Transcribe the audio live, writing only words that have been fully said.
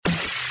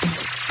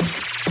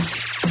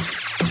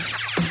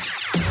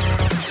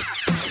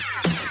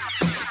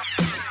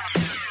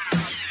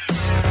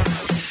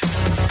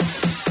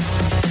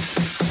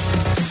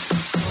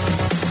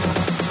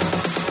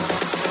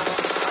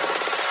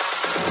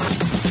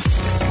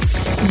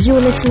You're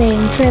listening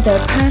to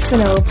the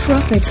Personal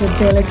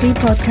Profitability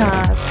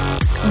Podcast,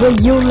 where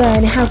you'll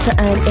learn how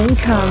to earn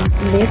income,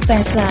 live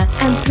better,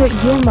 and put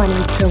your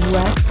money to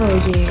work for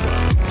you.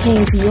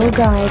 Here's your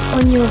guide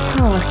on your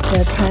path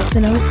to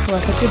personal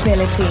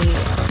profitability,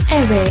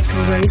 Eric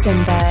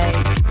Rosenberg.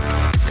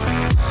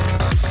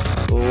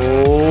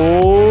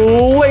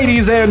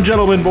 Ladies and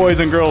gentlemen, boys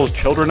and girls,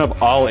 children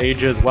of all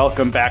ages,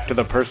 welcome back to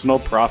the Personal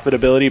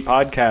Profitability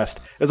Podcast.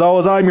 As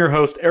always, I'm your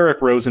host,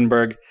 Eric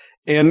Rosenberg.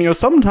 And,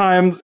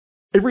 sometimes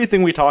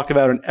everything we talk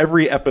about in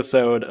every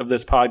episode of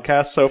this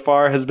podcast so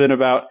far has been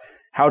about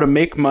how to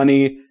make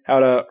money,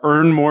 how to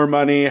earn more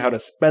money, how to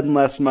spend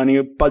less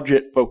money,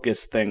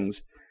 budget-focused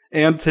things.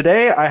 And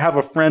today I have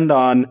a friend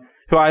on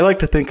who I like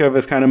to think of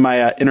as kind of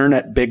my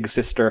internet big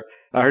sister.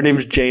 Her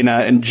name's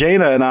Jana, and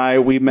Jana and I,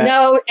 we met...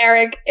 No,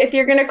 Eric, if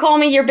you're going to call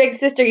me your big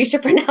sister, you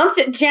should pronounce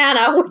it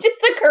Jana, which is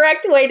the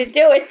correct way to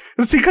do it.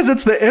 See, because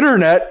it's the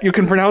internet, you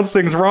can pronounce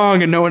things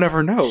wrong and no one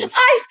ever knows.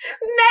 I've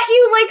met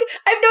you,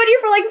 I've known you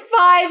for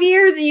 5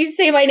 years, and you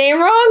say my name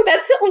wrong?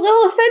 That's a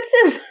little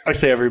offensive. I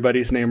say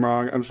everybody's name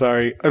wrong. I'm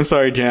sorry. I'm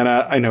sorry,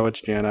 Jana. I know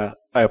it's Jana.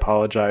 I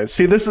apologize.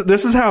 See, this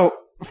is how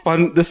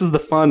fun... This is the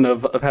fun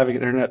of having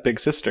an internet big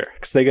sister,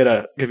 because they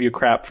gotta give you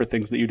crap for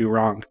things that you do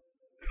wrong.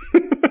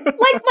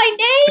 Like my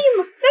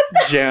name.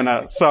 That's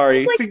Jana.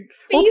 Sorry. See,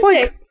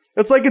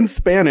 it's like in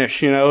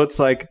Spanish, it's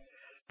like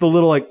the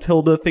little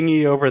tilde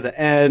thingy over the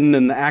N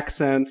and the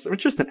accents.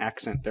 It's just an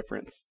accent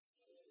difference.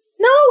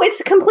 No,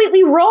 it's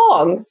completely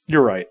wrong.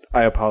 You're right.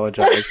 I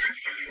apologize.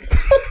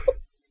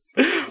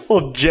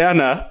 Well,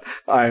 Jana,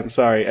 I'm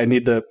sorry. I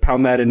need to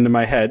pound that into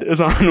my head,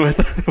 is on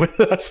with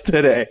us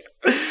today.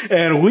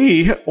 And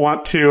we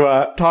want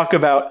to talk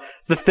about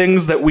the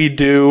things that we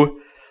do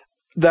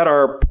that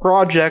are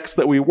projects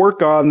that we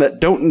work on that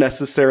don't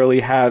necessarily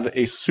have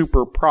a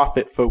super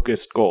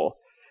profit-focused goal.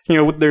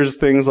 There's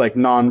things like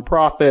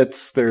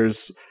nonprofits.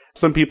 There's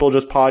some people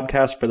just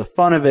podcast for the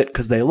fun of it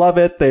because they love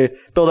it. They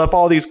build up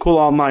all these cool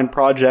online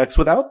projects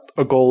without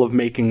a goal of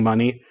making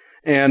money.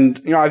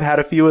 And, I've had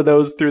a few of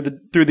those through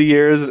the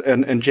years,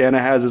 and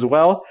Jana has as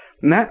well.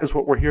 And that is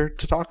what we're here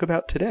to talk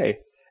about today.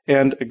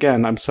 And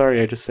again, I'm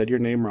sorry I just said your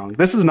name wrong.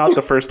 This is not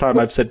the first time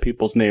I've said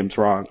people's names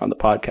wrong on the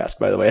podcast,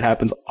 by the way. It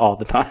happens all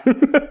the time.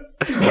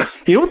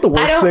 You know what the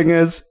worst thing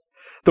is?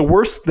 The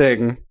worst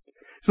thing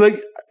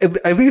is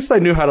at least I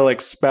knew how to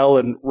spell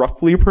and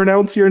roughly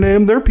pronounce your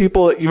name. There are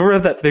people, you ever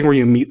have that thing where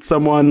you meet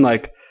someone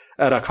at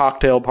a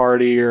cocktail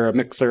party or a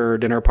mixer or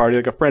dinner party,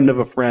 like a friend of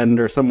a friend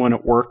or someone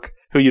at work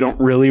who you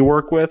don't really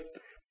work with,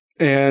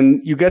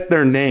 and you get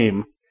their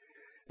name.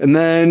 And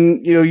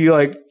then,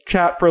 you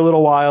chat for a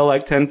little while,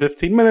 10,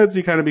 15 minutes,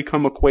 you kind of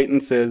become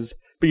acquaintances,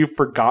 but you've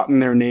forgotten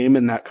their name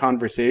in that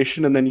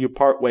conversation, and then you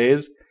part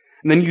ways.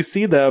 And then you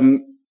see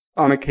them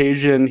on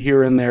occasion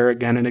here and there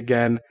again and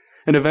again,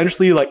 and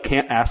eventually you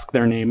can't ask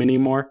their name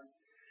anymore.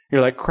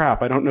 You're like,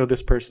 crap, I don't know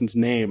this person's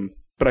name,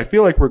 but I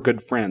feel like we're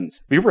good friends.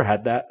 Have you ever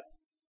had that?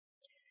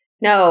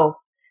 No,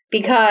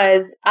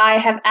 because I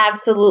have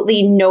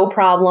absolutely no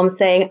problem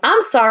saying,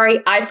 I'm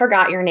sorry, I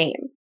forgot your name.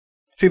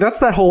 See, that's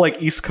that whole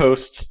East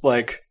Coast,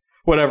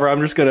 whatever,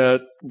 I'm just gonna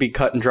be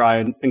cut and dry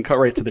and cut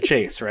right to the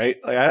chase, right?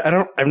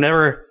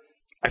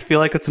 I feel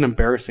like it's an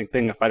embarrassing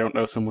thing if I don't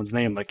know someone's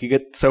name. You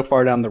get so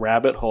far down the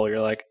rabbit hole,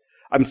 you're like,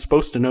 I'm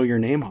supposed to know your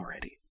name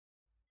already.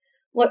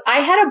 Look, I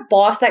had a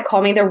boss that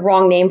called me the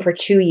wrong name for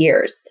 2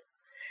 years.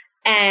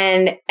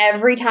 And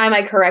every time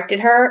I corrected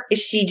her,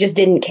 she just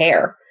didn't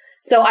care.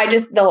 So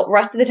the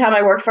rest of the time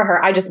I worked for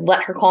her, I just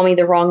let her call me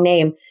the wrong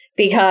name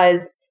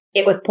because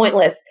it was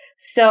pointless.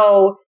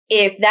 So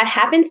if that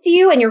happens to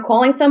you and you're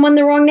calling someone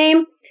the wrong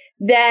name,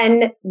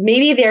 then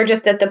maybe they're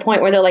just at the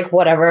point where they're like,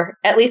 whatever,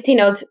 at least he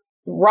knows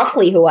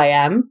roughly who I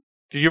am.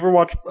 Did you ever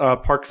watch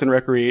Parks and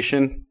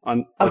Recreation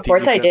on Of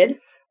course I did.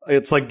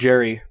 It's like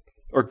Jerry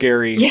or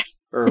Gary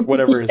or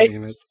whatever his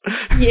name is.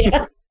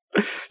 Yeah.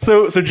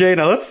 So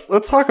Jana, let's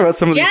talk about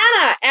some of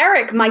Jana,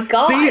 Eric, my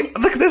God. See,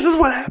 look, this is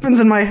what happens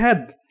in my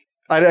head.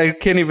 I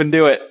can't even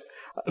do it.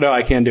 No,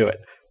 I can't do it.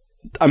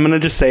 I'm going to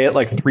just say it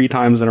 3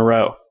 times in a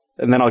row,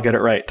 and then I'll get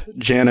it right.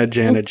 Jana,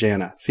 Jana,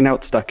 Jana. See, now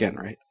it's stuck in,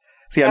 right?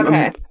 See, I'm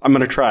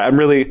going to try.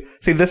 We're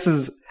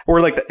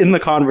in the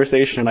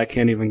conversation, and I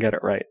can't even get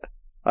it right.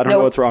 I don't know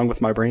what's wrong with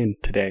my brain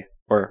today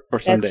or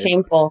some days. That's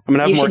shameful. I'm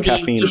going to have more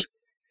caffeine.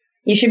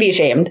 You should be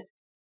ashamed.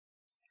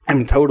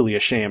 I'm totally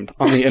ashamed.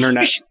 On the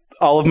internet,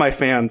 all of my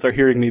fans are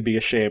hearing me be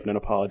ashamed and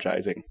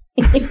apologizing.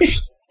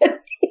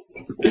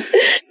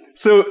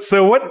 So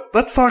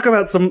let's talk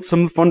about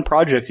some fun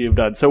projects you've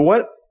done. So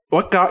what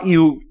got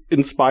you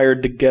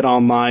inspired to get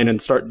online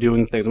and start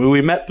doing things?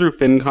 We met through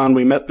FinCon.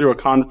 We met through a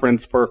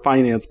conference for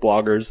finance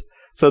bloggers.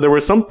 So there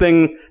was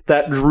something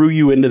that drew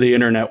you into the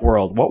internet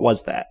world. What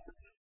was that?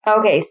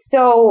 Okay,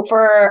 so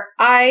for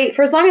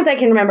as long as I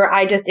can remember,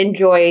 I just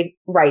enjoyed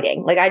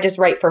writing. I just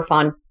write for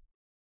fun.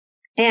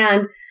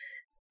 And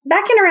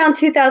back in around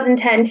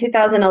 2010,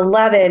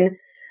 2011,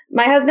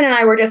 my husband and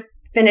I were just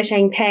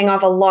finishing paying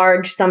off a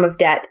large sum of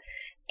debt.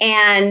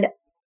 And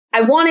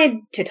I wanted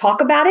to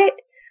talk about it,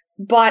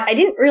 but I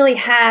didn't really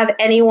have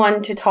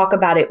anyone to talk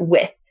about it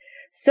with.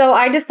 So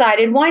I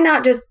decided, why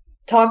not just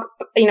talk,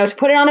 to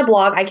put it on a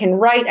blog. I can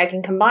write, I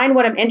can combine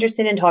what I'm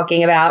interested in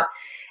talking about.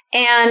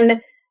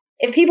 And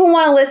if people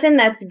want to listen,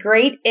 that's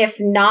great. If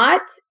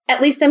not,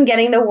 at least I'm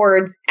getting the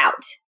words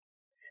out.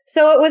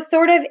 So it was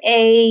sort of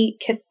a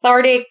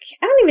cathartic,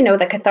 I don't even know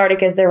that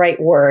cathartic is the right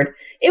word.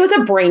 It was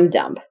a brain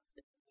dump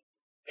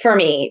for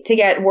me to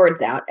get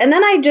words out. And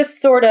then I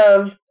just sort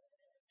of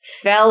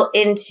fell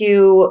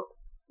into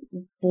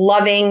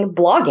loving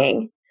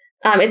blogging.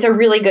 It's a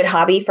really good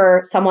hobby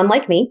for someone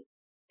like me.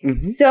 Mm-hmm.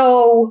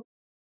 So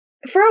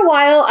for a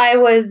while I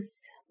was,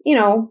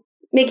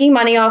 making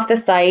money off the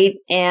site,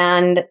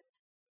 and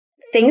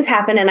things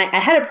happened, and I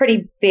had a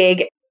pretty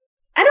big,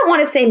 I don't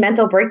want to say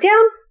mental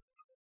breakdown.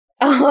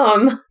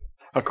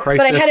 A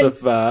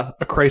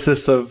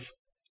crisis of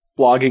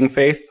blogging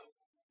faith?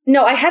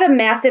 No, I had a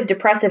massive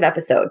depressive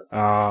episode.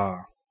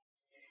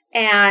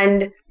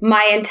 And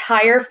my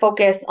entire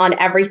focus on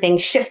everything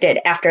shifted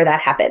after that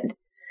happened.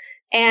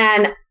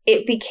 And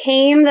it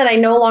became that I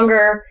no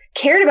longer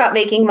cared about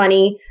making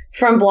money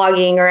from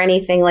blogging or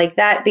anything like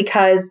that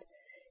because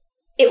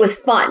it was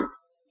fun.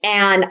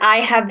 And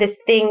I have this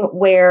thing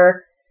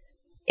where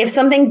if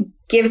something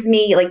gives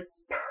me like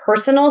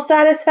personal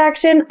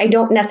satisfaction, I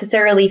don't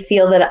necessarily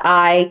feel that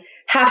I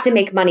have to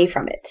make money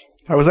from it.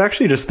 I was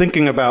actually just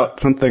thinking about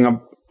something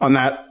on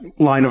that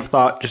line of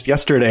thought just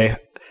yesterday.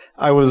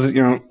 I was,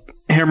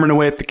 hammering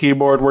away at the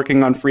keyboard,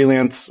 working on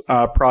freelance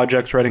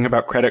projects, writing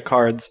about credit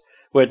cards,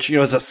 which,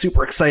 is a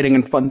super exciting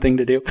and fun thing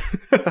to do.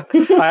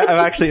 I'm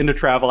actually into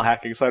travel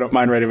hacking, so I don't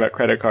mind writing about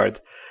credit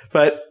cards.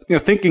 But,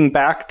 thinking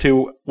back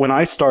to when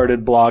I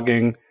started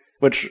blogging,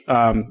 which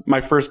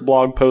my first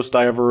blog post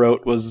I ever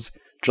wrote was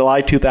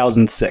July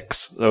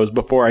 2006. That was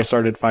before I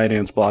started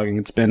finance blogging.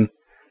 It's been,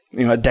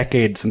 a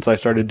decade since I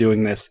started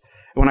doing this.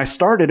 When I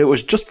started, it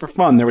was just for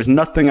fun. There was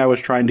nothing I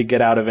was trying to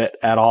get out of it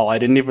at all. I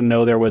didn't even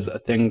know there was a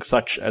thing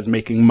such as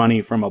making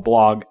money from a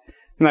blog.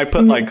 And I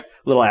put like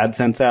little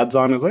AdSense ads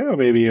on. I was like, oh,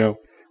 maybe,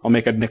 I'll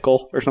make a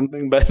nickel or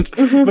something. But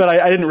but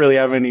I didn't really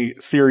have any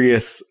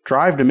serious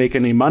drive to make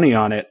any money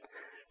on it.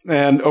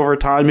 And over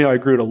time, I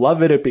grew to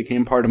love it. It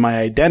became part of my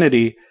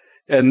identity.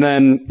 And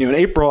then, in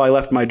April, I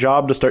left my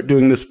job to start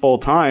doing this full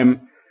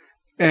time.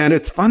 And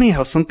it's funny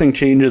how something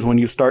changes when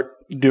you start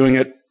doing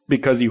it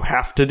because you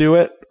have to do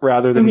it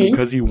rather than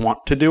because you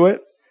want to do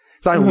it.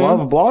 Because I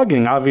love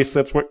blogging.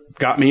 Obviously, that's what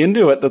got me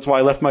into it. That's why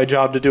I left my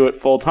job to do it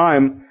full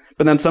time.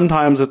 But then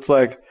sometimes it's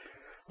like,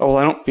 oh, well,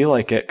 I don't feel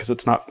like it because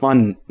it's not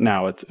fun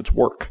now. It's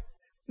work.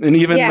 And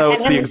even though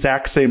it's the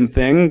exact same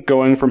thing,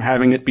 going from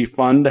having it be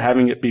fun to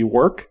having it be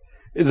work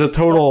is a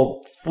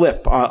total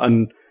flip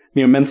on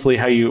mentally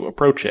how you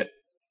approach it.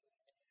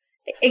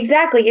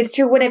 Exactly. It's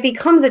true. When it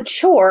becomes a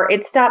chore,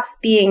 it stops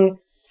being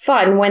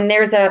fun. When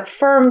there's a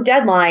firm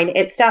deadline,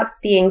 it stops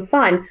being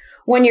fun.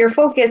 When you're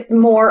focused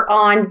more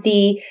on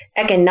the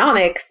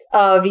economics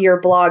of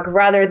your blog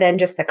rather than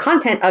just the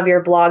content of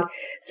your blog,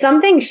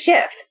 something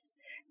shifts.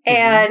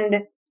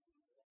 And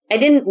I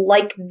didn't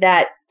like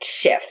that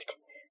shift.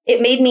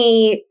 It made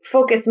me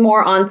focus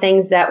more on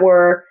things that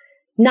were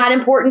not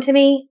important to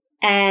me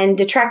and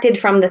detracted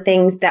from the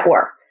things that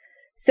were.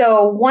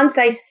 So once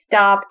I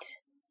stopped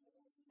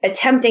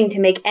attempting to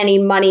make any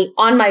money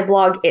on my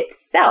blog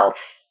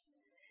itself,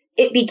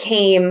 it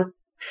became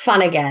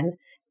fun again.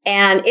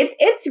 And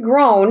it's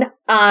grown.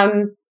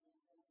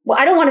 Well,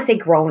 I don't want to say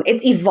grown.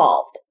 It's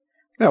evolved.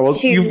 Yeah, well,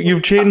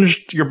 you've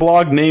changed, your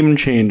blog name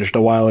changed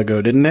a while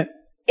ago, didn't it?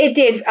 It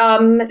did.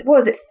 What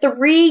was it?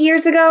 3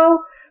 years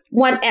ago,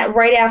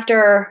 right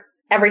after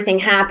everything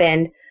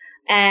happened.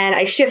 And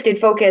I shifted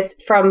focus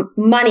from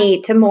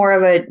money to more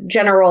of a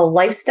general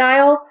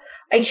lifestyle.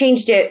 I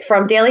changed it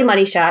from Daily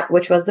Money Shot,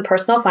 which was the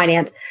personal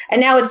finance, and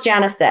now it's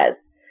Jana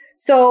Says.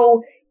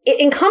 So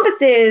it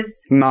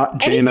encompasses not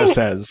Jana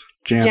Says.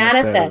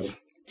 Jana Says.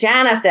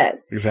 Jana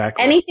Says.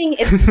 Exactly. Anything.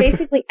 It's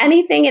basically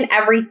anything and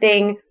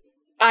everything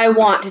I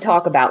want to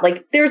talk about.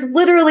 Like there's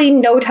literally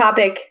no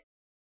topic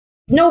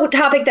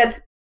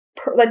that's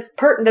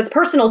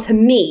personal to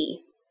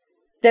me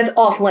that's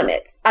off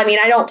limits. I mean,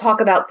 I don't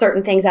talk about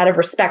certain things out of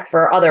respect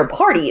for other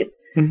parties.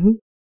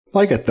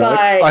 I get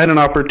that. I had an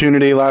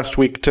opportunity last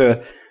week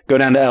to go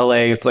down to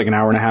LA. It's like an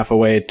hour and a half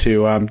away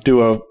to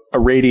do a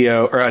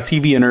radio or a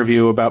TV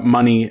interview about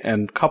money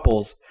and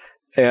couples.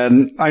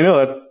 And I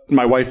know that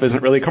my wife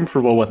isn't really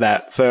comfortable with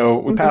that. So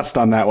we passed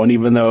on that one,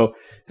 even though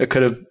it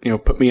could have,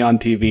 put me on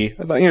TV.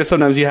 I thought,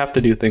 sometimes you have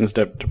to do things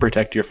to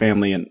protect your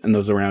family and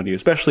those around you,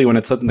 especially when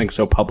it's something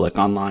so public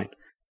online.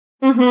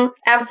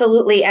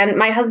 Absolutely. And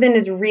my husband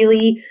is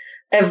really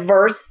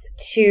averse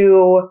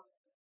to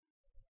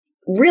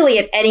really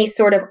at any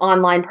sort of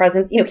online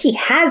presence. He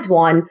has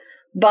one,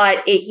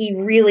 but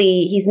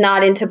he's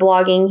not into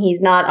blogging.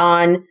 He's not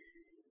on,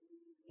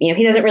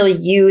 he doesn't really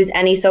use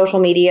any social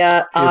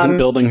media. He isn't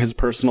building his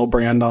personal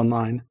brand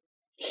online.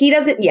 He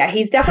doesn't. Yeah,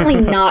 he's definitely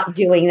not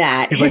doing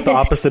that. He's like the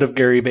opposite of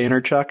Gary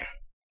Vaynerchuk.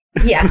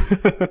 Yes.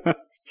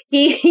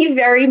 He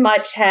very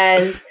much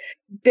has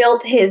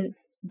built his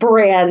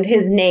brand,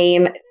 his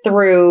name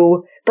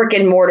through brick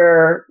and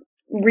mortar,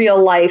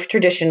 real life,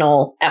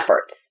 traditional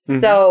efforts.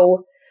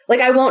 So Like,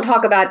 I won't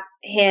talk about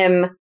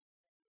him,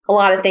 a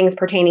lot of things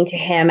pertaining to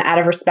him out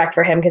of respect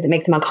for him because it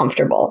makes him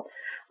uncomfortable.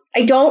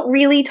 I don't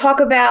really talk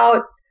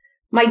about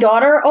my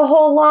daughter a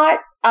whole lot.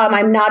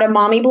 I'm not a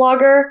mommy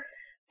blogger.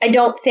 I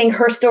don't think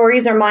her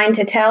stories are mine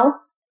to tell.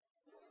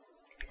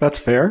 That's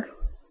fair.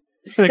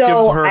 So it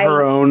gives her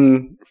her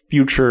own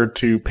future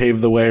to pave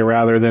the way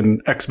rather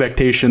than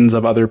expectations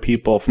of other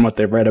people from what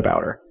they've read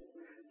about her.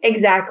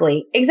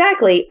 Exactly.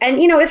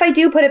 And, you know, if I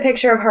do put a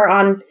picture of her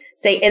on,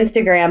 say,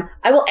 Instagram,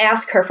 I will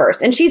ask her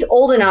first. And she's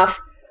old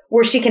enough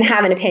where she can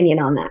have an opinion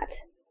on that.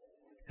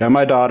 Yeah,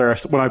 my daughter,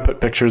 when I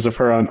put pictures of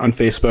her on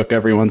Facebook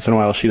every once in a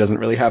while, she doesn't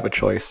really have a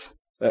choice.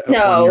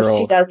 No,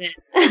 she doesn't.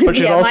 But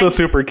she's also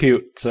super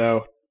cute,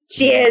 so.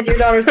 She is. Your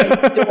daughter's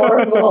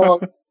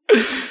adorable.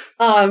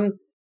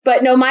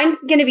 But no,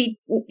 she's going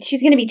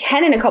to be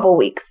 10 in a couple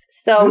weeks.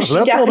 So she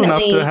that's definitely.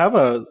 old enough to have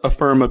a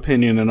firm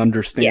opinion and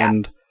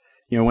understand,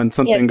 you know, when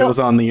something goes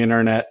on the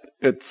internet,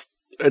 it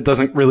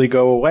doesn't really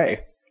go away.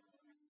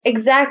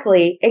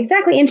 Exactly.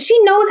 And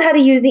she knows how to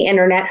use the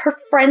internet. Her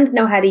friends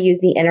know how to use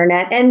the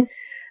internet. And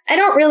I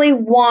don't really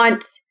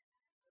want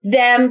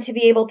them to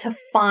be able to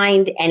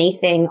find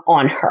anything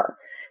on her.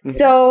 Mm-hmm.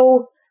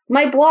 So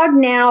my blog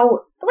now,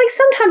 like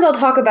sometimes I'll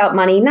talk about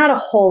money, not a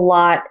whole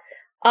lot.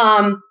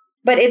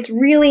 But it's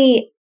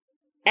really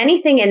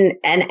anything and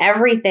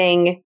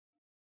everything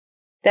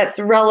that's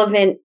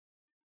relevant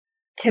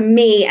to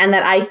me and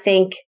that I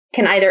think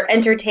can either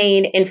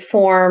entertain,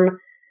 inform,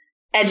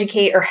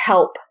 educate, or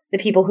help the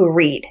people who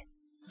read.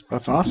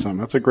 That's awesome.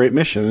 That's a great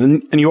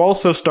mission. And you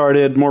also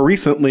started more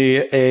recently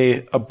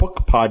a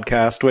book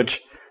podcast,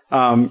 which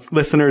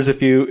listeners,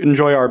 if you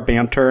enjoy our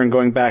banter and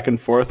going back and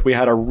forth, we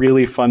had a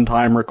really fun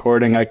time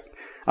recording.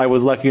 I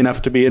was lucky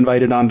enough to be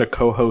invited on to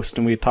co-host,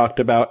 and we talked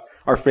about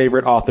our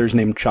favorite authors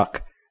named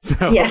Chuck.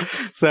 So,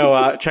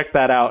 so check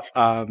that out.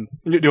 Do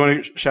you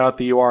want to shout out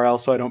the URL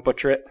so I don't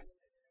butcher it?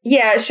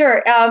 Yeah,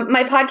 sure.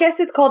 My podcast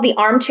is called The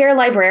Armchair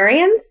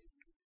Librarians,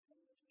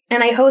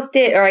 and I co-host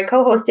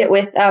it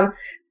with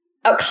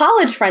a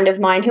college friend of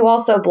mine who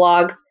also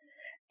blogs,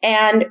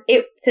 and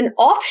it's an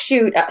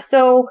offshoot.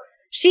 So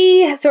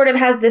she sort of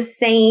has the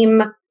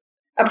same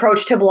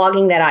approach to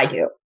blogging that I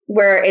do,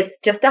 where it's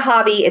just a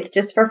hobby, it's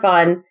just for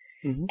fun.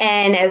 Mm-hmm.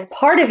 And as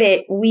part of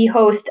it, we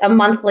host a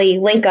monthly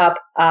link up.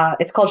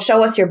 It's called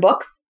Show Us Your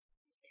Books.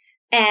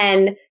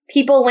 And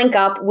people link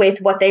up with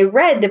what they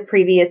read the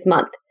previous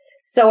month.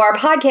 So our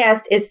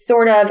podcast is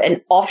sort of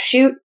an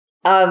offshoot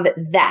of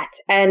that.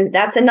 And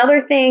that's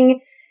another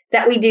thing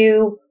that we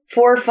do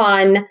for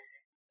fun.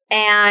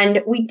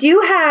 And we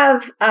do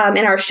have,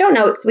 in our show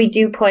notes, we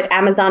do put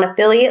Amazon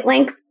affiliate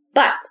links,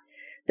 but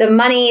the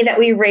money that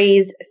we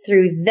raise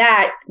through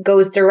that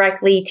goes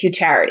directly to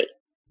charity.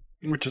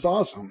 Which is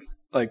awesome.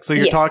 Like, so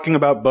you're talking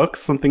about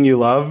books, something you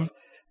love,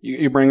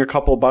 you bring a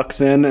couple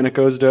bucks in and it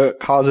goes to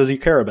causes you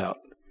care about.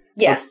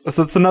 Yes.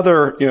 So it's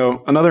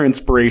another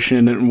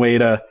inspiration and way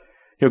to,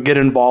 get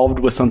involved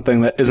with something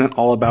that isn't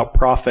all about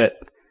profit.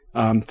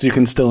 So you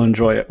can still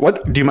enjoy it.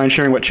 Do you mind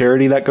sharing what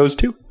charity that goes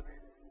to?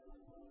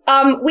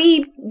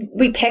 We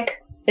pick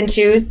and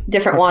choose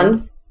different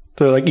ones.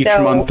 So like each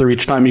month or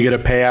each time you get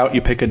a payout,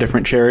 you pick a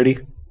different charity?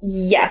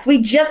 Yes.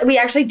 We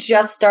actually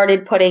just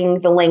started putting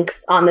the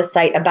links on the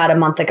site about a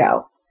month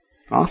ago.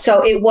 Awesome.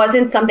 So it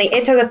wasn't something,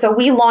 so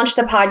we launched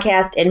the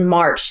podcast in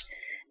March,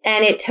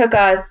 and it took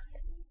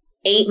us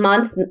 8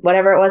 months,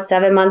 whatever it was,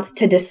 7 months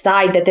to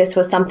decide that this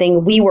was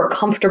something we were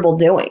comfortable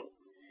doing.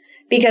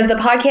 Because the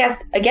podcast,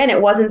 again,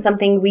 it wasn't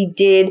something we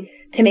did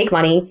to make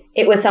money.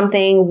 It was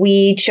something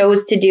we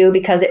chose to do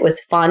because it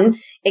was fun.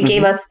 It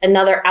gave us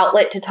another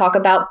outlet to talk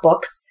about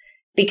books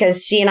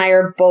because she and I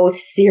are both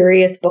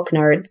serious book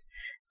nerds.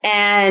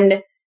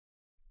 And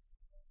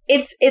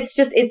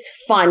it's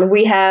fun.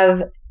 We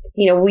have,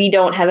 we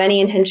don't have any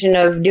intention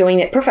of doing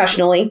it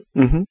professionally.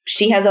 Mm-hmm.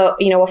 She has a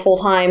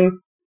full-time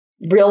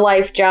real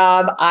life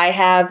job. I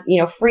have,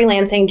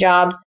 freelancing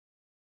jobs,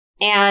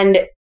 and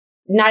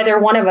neither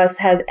one of us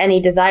has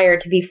any desire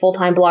to be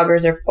full-time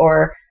bloggers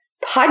or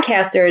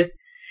podcasters.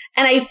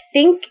 And I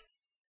think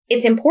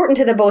it's important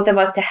to the both of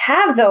us to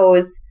have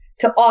those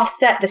to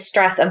offset the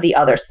stress of the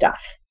other stuff.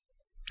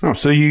 Oh,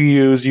 so you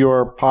use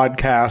your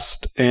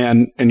podcast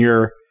and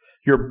your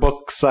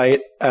book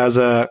site as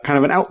a kind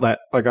of an outlet,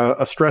 like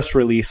a stress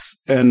release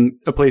and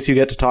a place you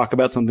get to talk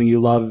about something you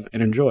love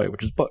and enjoy,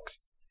 which is books.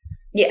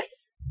 Yes.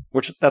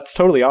 That's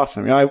totally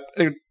awesome. Do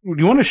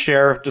you want to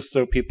share, just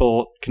so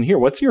people can hear,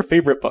 what's your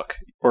favorite book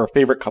or a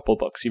favorite couple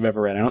books you've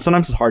ever read? I know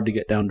sometimes it's hard to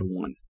get down to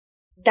one.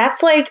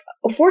 That's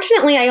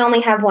fortunately, I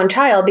only have one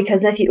child,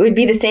 because it would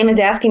be the same as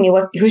asking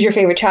me who's your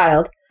favorite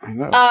child. I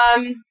know.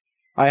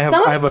 I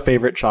have a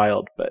favorite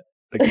child, but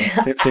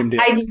again, same deal.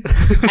 I do.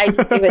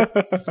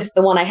 It's just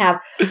the one I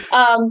have.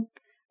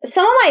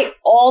 Some of my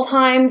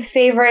all-time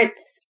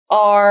favorites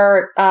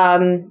are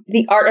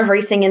The Art of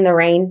Racing in the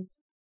Rain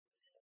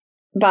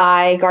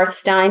by Garth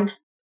Stein.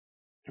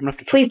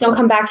 Please Don't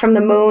Come Back from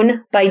the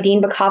Moon by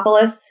Dean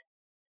Bacopoulos.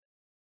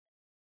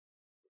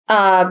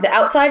 The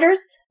Outsiders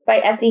by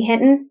S.E.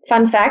 Hinton.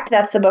 Fun fact,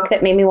 that's the book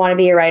that made me want to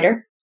be a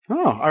writer.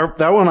 Oh,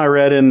 that one I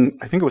read in,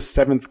 I think it was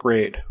 7th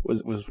grade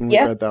was when we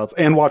read that,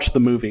 and watched the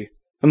movie.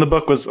 And the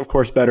book was, of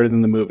course, better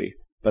than the movie.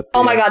 But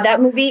oh my God,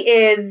 that movie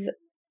is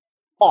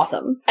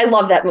awesome. I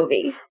love that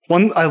movie.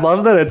 I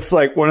love that it's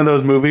like one of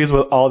those movies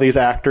with all these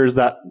actors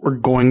that were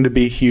going to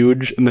be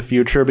huge in the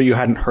future, but you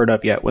hadn't heard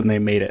of yet when they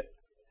made it.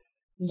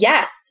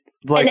 Yes.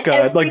 Like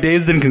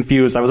Dazed and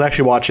Confused. I was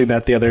actually watching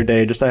that the other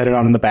day. I had it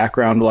on in the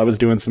background while I was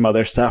doing some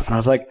other stuff. And I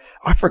was like,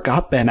 oh, I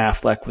forgot Ben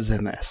Affleck was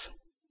in this.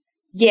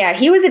 Yeah,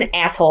 he was an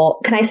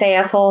asshole. Can I say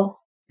asshole?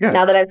 Yeah.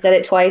 Now that I've said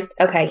it twice.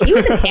 Okay. He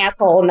was an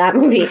asshole in that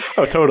movie.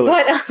 Oh, totally.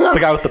 But, the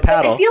guy with the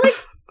paddle. I feel like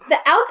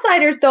The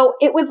Outsiders, though,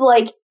 it was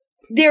like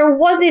there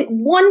wasn't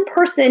one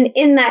person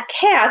in that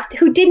cast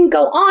who didn't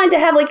go on to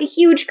have like a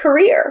huge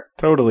career.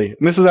 Totally.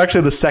 And this is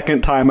actually the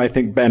second time I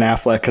think Ben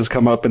Affleck has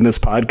come up in this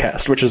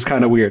podcast, which is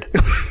kind of weird.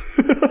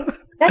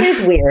 That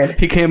is weird.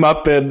 He came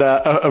up in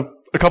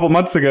a couple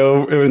months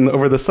ago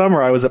over the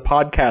summer. I was at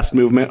Podcast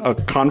Movement, a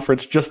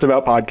conference just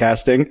about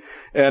podcasting,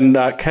 and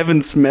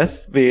Kevin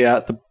Smith,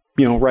 the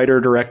writer,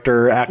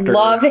 director, actor,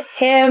 love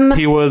him.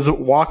 He was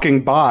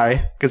walking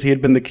by because he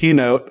had been the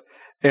keynote,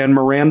 and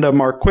Miranda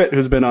Marquette,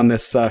 who's been on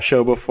this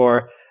show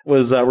before,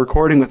 was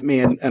recording with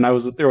me, and I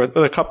was there with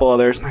a couple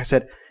others, and I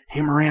said,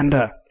 "Hey,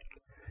 Miranda."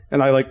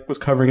 And I was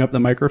covering up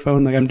the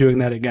microphone. I'm doing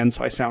that again,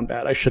 so I sound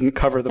bad. I shouldn't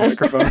cover the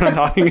microphone when I'm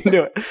talking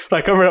into it. So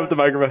I covered up the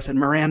microphone. I said,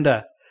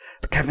 "Miranda,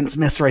 Kevin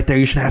Smith's right there.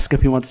 You should ask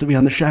if he wants to be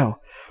on the show."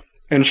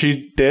 And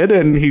she did,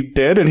 and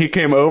he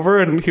came over,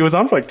 and he was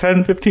on for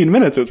 10, 15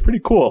 minutes. It was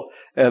pretty cool.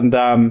 And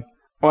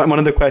one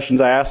of the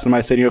questions I asked him, I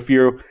said, if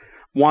you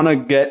want to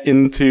get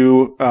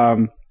into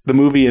the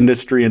movie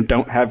industry and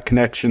don't have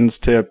connections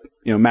to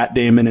Matt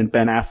Damon and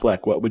Ben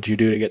Affleck, what would you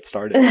do to get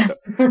started?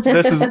 So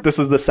this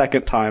is the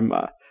second time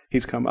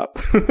he's come up.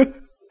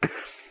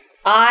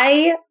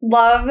 I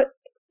love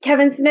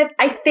Kevin Smith.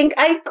 I think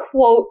I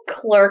quote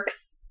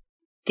Clerks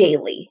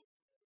daily.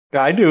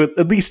 Yeah, I do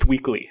at least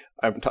weekly.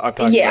 I'm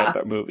talking about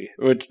that movie,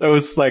 which I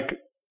was like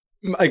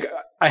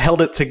I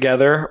held it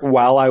together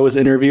while I was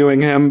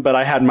interviewing him, but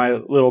I had my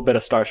little bit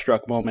of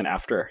starstruck moment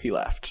after he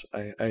left.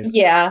 I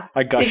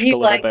gushed a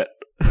little bit.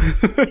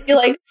 Did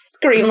you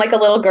scream like a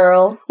little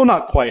girl? Well,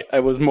 not quite.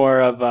 I was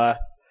more of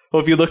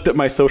if you looked at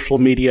my social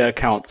media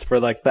accounts for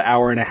the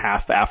hour and a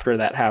half after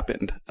that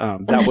happened,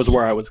 that was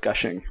where I was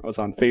gushing. I was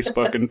on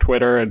Facebook and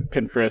Twitter and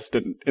Pinterest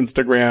and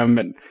Instagram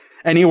and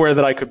anywhere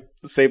that I could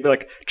say,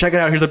 check it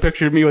out, here's a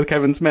picture of me with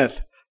Kevin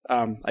Smith.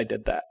 I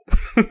did that.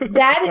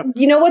 That,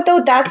 you know what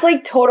though? That's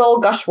total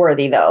gush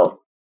worthy though.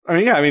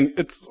 I mean,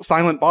 it's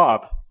Silent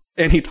Bob.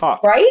 And he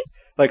talked. Right?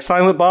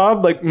 Silent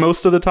Bob,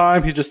 most of the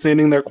time, he's just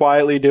standing there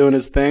quietly doing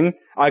his thing.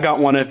 I got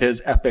one of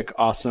his epic,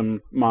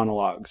 awesome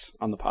monologues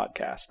on the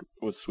podcast.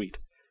 It was sweet.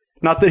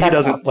 Not that he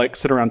doesn't, awesome.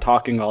 Sit around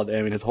talking all day.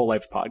 I mean, his whole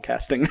life's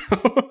podcasting.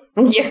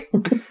 Yeah.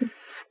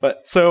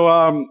 But,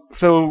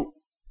 so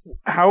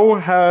how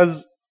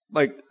has,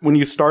 when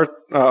you start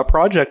a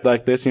project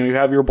like this, you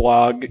have your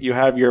blog, you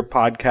have your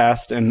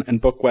podcast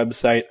and book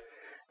website.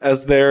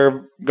 As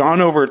they're gone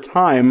over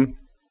time,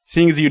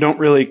 seeing as you don't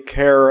really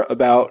care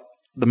about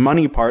the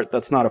money part,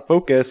 that's not a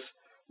focus,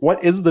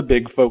 what is the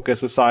big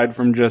focus aside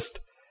from just,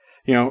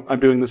 I'm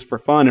doing this for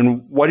fun?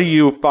 And what do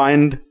you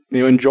find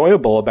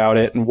enjoyable about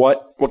it? And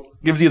what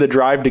gives you the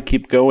drive to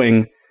keep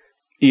going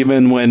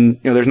even when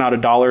there's not a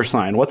dollar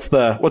sign? What's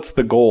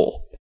the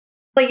goal?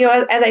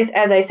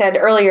 As I said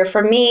earlier,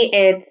 for me,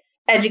 it's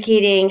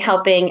educating,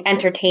 helping,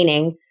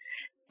 entertaining.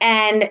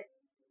 And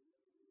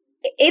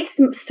it's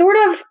sort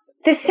of,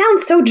 this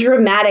sounds so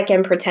dramatic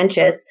and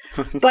pretentious,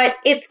 but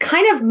it's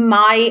kind of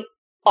my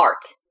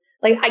art.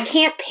 I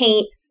can't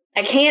paint,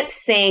 I can't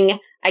sing,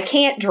 I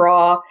can't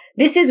draw.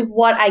 This is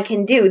what I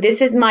can do.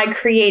 This is my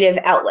creative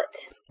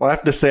outlet. Well, I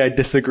have to say I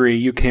disagree.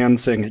 You can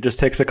sing. It just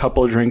takes a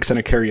couple of drinks and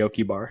a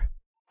karaoke bar.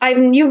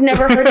 You've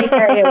never heard me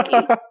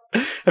karaoke.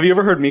 Have you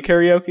ever heard me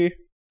karaoke?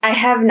 I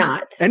have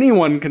not.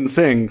 Anyone can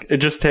sing. It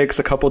just takes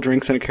a couple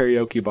drinks and a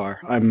karaoke bar.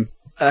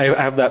 I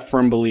have that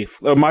firm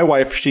belief. My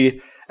wife,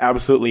 she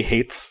absolutely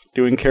hates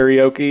doing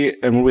karaoke.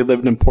 And when we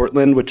lived in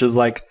Portland, which is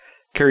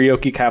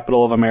karaoke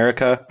capital of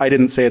America, I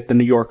didn't say it, the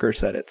New Yorker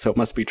said it, so it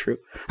must be true.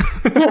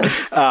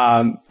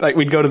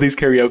 We'd go to these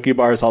karaoke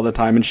bars all the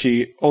time, and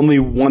she only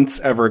once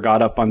ever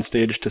got up on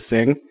stage to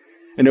sing.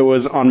 And it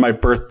was on my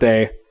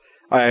birthday.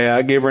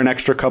 I gave her an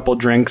extra couple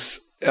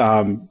drinks,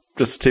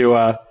 just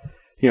to,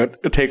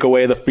 take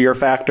away the fear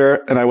factor.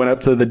 And I went up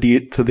to the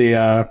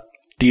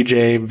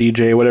DJ,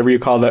 VJ, whatever you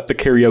call that, the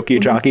karaoke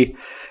jockey.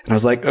 And I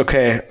was like,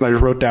 okay. And I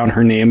just wrote down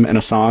her name and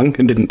a song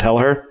and didn't tell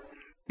her.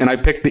 And I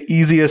picked the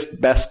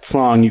easiest, best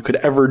song you could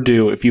ever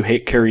do if you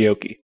hate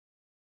karaoke.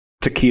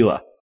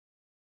 Tequila.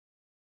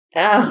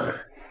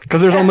 Oh.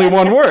 Because there's only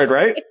one word,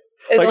 right?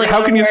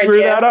 How can you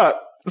screw that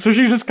up? So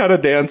she just kind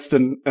of danced,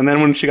 and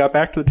then when she got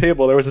back to the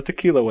table, there was a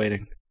tequila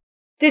waiting.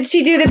 Did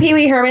she do the Pee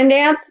Wee Herman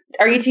dance?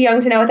 Are you too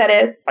young to know what that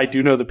is? I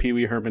do know the Pee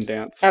Wee Herman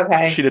dance.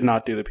 Okay. She did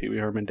not do the Pee Wee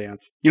Herman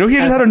dance. He just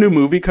had a new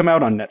movie come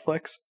out on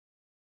Netflix?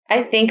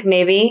 I think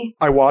maybe.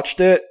 I watched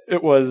it.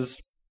 It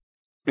was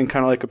and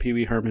kind of like a Pee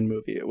Wee Herman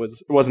movie. It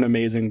wasn't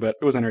amazing, but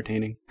it was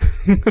entertaining.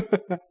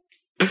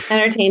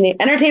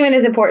 Entertainment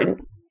is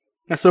important.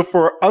 So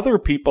for other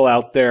people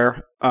out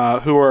there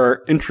who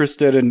are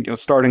interested in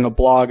starting a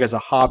blog as a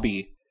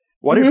hobby,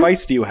 what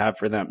advice do you have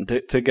for them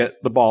to get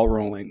the ball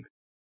rolling?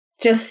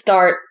 Just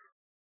start.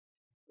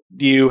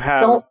 Do you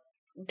have...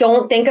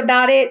 Don't think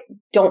about it.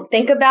 Don't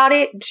think about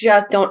it.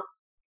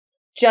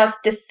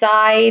 Just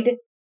decide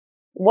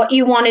what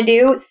you want to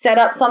do. Set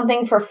up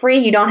something for free.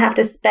 You don't have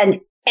to spend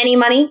any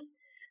money.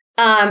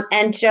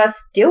 And just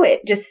do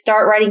it. Just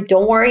start writing.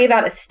 Don't worry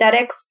about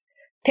aesthetics.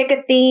 Pick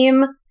a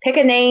theme, pick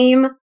a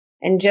name,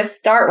 and just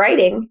start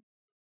writing.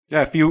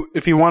 Yeah,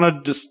 if you want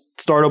to just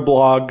start a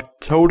blog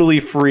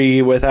totally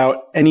free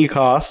without any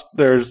cost,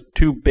 there's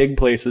two big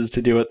places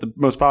to do it. The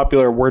most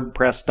popular are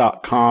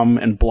WordPress.com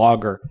and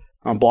Blogger.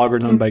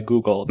 Blogger's owned by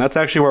Google. And that's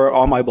actually where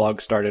all my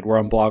blogs started. We're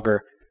on Blogger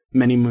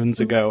many moons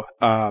ago.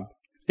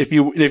 If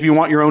you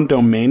want your own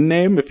domain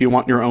name, if you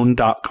want your own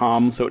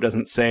 .com, so it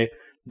doesn't say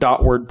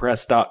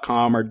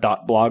 .wordpress.com or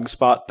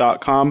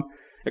 .blogspot.com,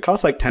 it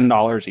costs like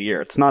 $10 a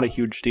year. It's not a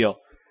huge deal.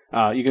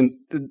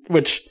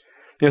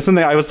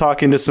 Something I was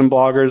talking to some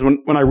bloggers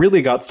when I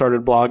really got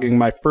started blogging.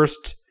 My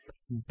first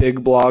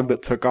big blog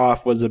that took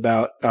off was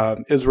about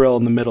Israel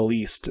and the Middle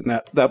East,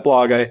 and that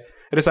blog I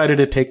decided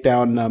to take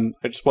down.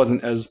 I just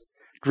wasn't as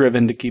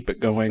driven to keep it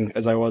going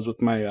as I was with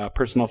my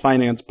personal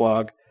finance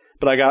blog,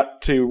 but I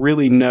got to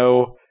really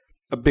know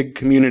a big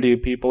community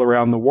of people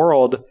around the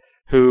world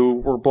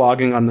who were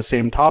blogging on the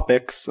same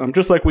topics.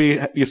 Just like we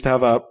used to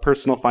have a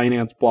personal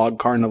finance blog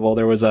carnival,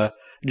 there was a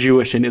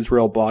Jewish and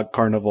Israel blog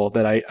carnival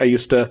that I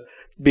used to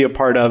be a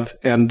part of.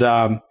 And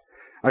I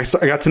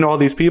got to know all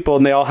these people,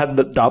 and they all had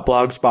the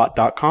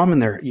 .blogspot.com in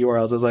their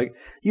URLs. I was like,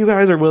 you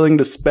guys are willing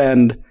to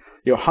spend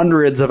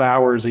hundreds of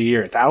hours a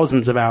year,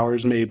 thousands of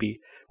hours maybe,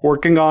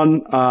 working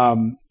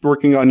on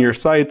your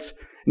sites,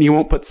 and you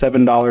won't put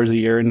 $7 a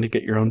year in to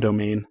get your own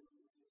domain.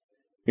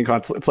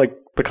 It's like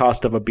the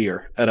cost of a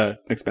beer at an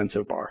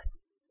expensive bar.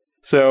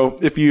 So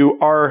if you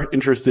are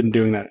interested in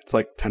doing that, it's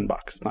like $10.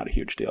 It's not a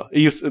huge deal.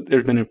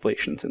 There's been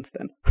inflation since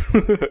then.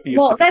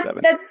 Well,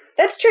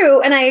 that's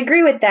true, and I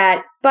agree with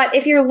that. But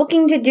if you're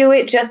looking to do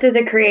it just as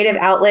a creative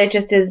outlet,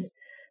 just as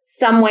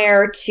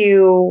somewhere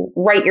to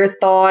write your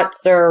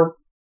thoughts or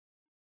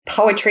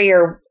poetry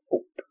or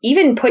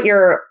even put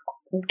your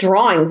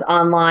drawings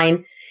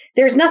online,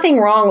 there's nothing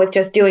wrong with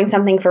just doing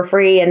something for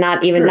free and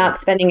not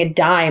spending a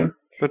dime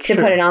put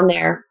it on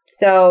there.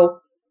 So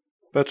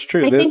that's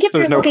true. I think if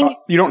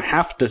you don't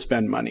have to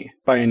spend money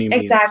by any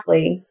means.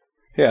 Exactly.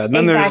 Yeah.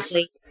 And then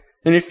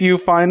and if you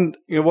find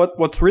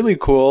what's really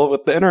cool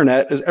with the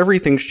internet is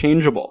everything's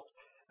changeable.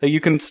 You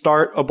can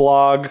start a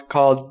blog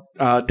called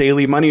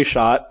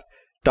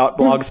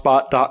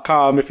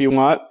dailymoneyshot.blogspot.com if you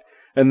want.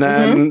 And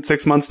then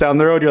 6 months down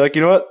the road, you're like,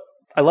 you know what?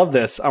 I love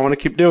this. I want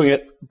to keep doing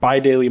it. Buy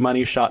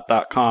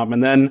dailymoneyshot.com.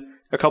 And then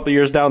a couple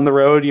years down the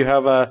road, you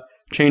have a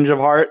change of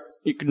heart.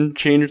 You can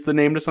change the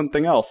name to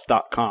something else,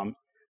 .com.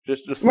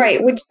 Just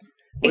right, which is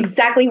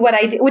exactly what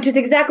I did.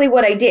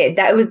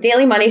 That was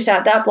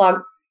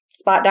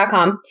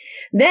dailymoneyshot.blogspot.com.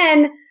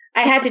 Then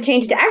I had to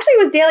change it to, actually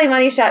it was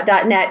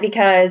dailymoneyshot.net,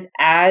 because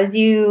as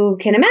you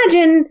can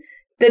imagine,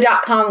 the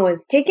 .com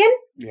was taken,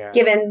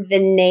 given the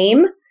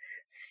name.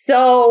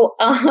 So,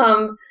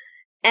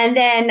 and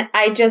then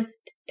I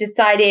just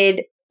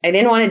decided I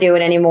didn't want to do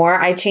it anymore.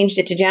 I changed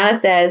it to Jana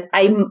Says.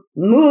 I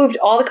moved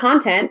all the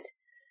content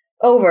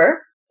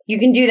over. You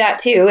can do that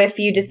too if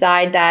you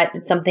decide that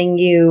it's something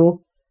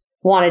you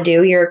want to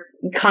do. Your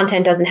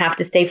content doesn't have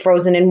to stay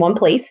frozen in one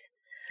place.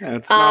 And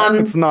it's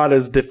not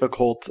as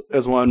difficult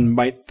as one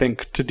might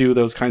think to do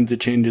those kinds of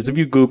changes. If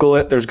you Google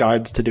it, there's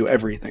guides to do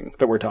everything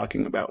that we're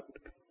talking about.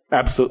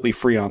 Absolutely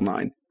free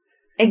online.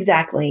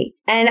 Exactly.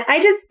 And I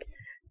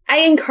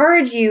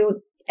encourage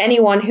you,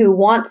 anyone who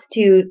wants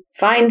to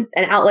find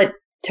an outlet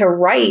to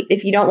write,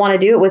 if you don't want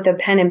to do it with a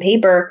pen and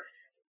paper,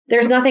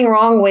 there's nothing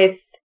wrong with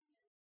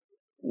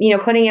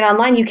putting it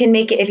online. You can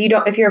make it, if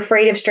you're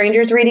afraid of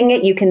strangers reading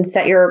it, you can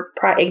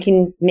you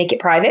can make it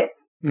private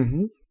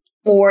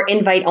or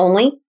invite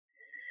only.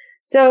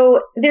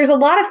 So there's a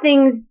lot of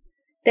things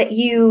that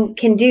you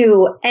can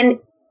do. And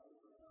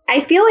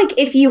I feel like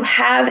if you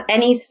have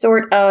any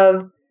sort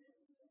of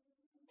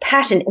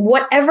passion,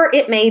 whatever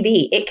it may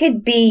be, it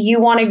could be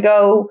you want to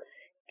go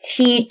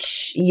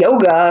teach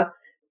yoga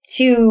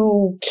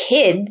to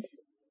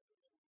kids.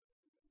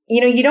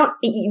 You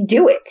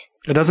do it.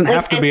 It doesn't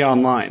have to be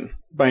online.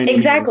 By any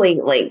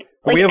exactly. means.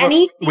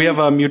 We have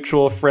a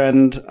mutual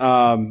friend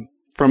from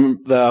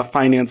the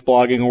finance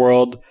blogging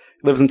world,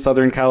 lives in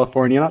Southern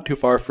California, not too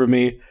far from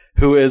me,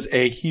 who is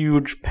a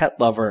huge pet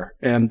lover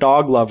and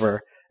dog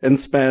lover and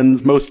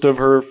spends most of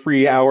her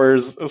free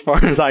hours, as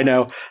far as I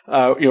know,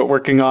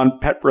 working on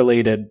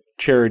pet-related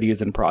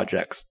charities and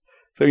projects.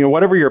 So,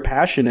 whatever your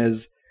passion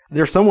is,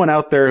 there's someone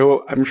out there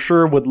who I'm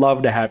sure would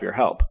love to have your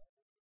help.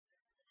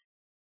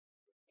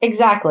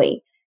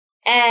 Exactly.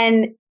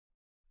 And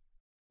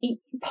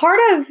part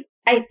of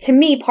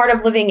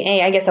living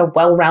a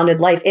well-rounded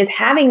life is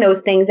having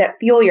those things that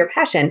fuel your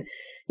passion.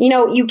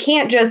 You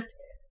can't just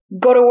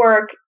go to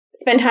work,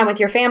 spend time with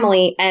your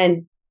family,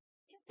 and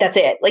that's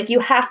it. Like, you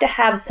have to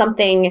have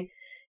something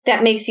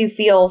that makes you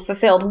feel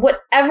fulfilled,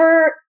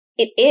 whatever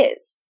it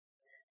is.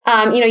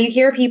 You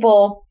hear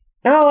people,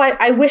 oh,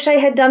 I wish I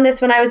had done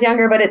this when I was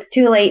younger, but it's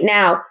too late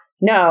now.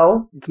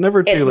 No. It's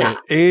never too late.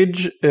 Not.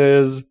 Age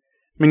is,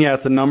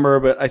 it's a number,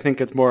 but I think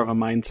it's more of a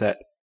mindset.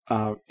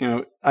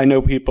 I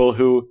know people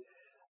who,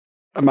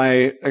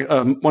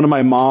 one of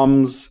my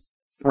mom's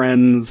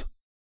friends'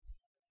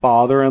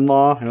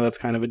 father-in-law, I know that's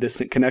kind of a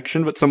distant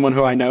connection, but someone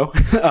who I know,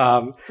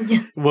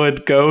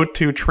 would go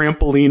to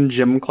trampoline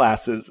gym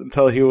classes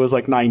until he was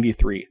like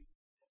 93.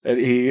 And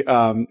he,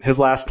 his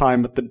last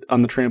time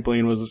on the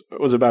trampoline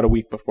was about a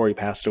week before he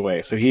passed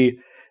away. So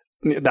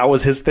that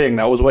was his thing.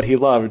 That was what he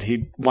loved.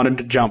 He wanted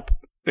to jump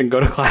and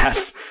go to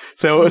class.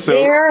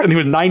 And he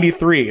was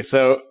 93.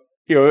 So,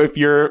 if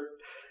you're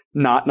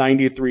not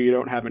 93, you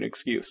don't have an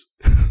excuse.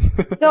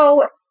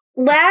 So,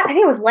 I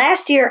think it was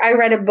last year, I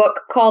read a book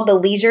called The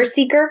Leisure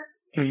Seeker.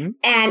 Mm-hmm.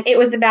 And it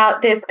was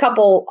about this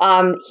couple.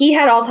 He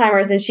had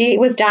Alzheimer's and she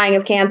was dying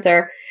of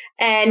cancer.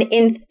 And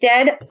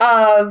instead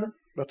of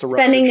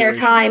spending their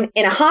time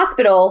in a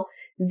hospital,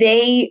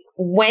 they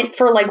went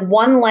for like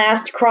one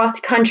last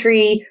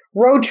cross-country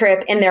road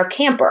trip in their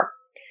camper.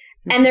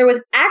 Mm-hmm. And there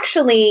was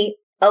actually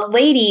a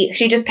lady,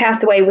 she just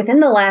passed away within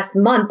the last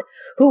month,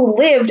 who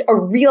lived a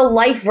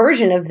real-life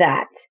version of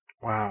that.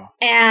 Wow.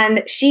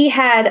 And she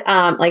had,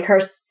 her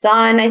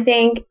son, I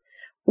think,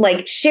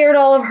 shared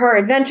all of her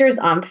adventures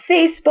on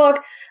Facebook.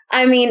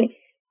 I mean,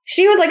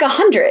 she was like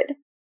 100.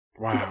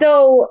 Wow.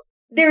 So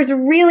there's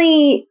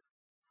really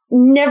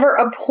never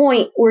a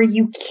point where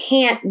you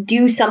can't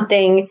do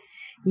something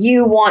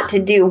you want to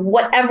do,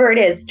 whatever it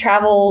is,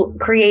 travel,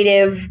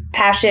 creative,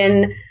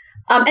 passion.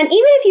 And even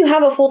if you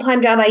have a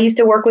full-time job, I used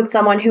to work with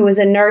someone who was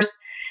a nurse,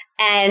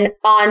 and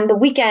on the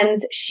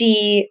weekends,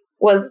 she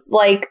was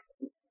like,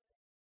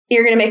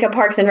 you're going to make a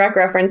Parks and Rec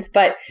reference,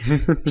 but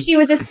she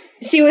was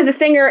a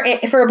singer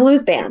for a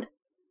blues band.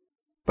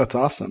 That's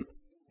awesome.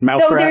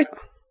 Mouse Rat?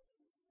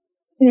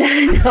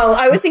 No,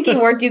 I was thinking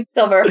more Duke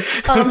Silver.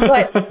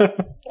 But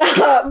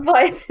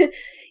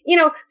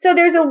so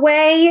there's a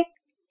way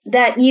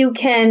that you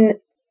can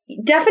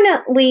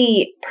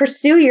definitely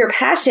pursue your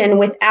passion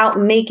without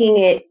making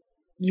it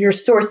your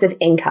source of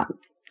income.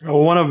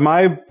 Well, one of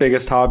my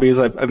biggest hobbies,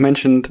 I've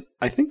mentioned,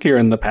 I think here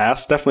in the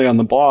past, definitely on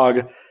the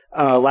blog,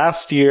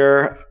 last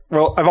year,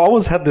 I've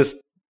always had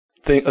this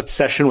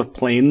obsession with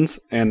planes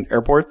and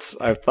airports.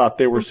 I thought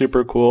they were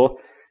super cool.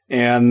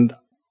 And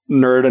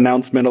nerd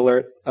announcement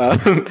alert.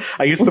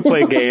 I used to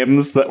play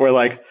games that were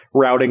like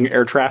routing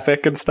air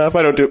traffic and stuff.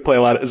 I don't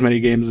play as many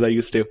games as I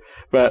used to.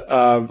 But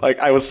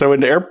I was so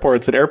into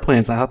airports and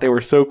airplanes. I thought they were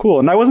so cool.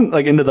 And I wasn't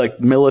like into like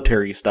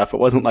military stuff.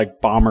 It wasn't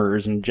like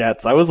bombers and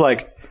jets. I was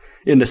like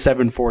into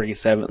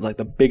 747s, like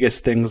the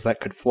biggest things that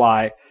could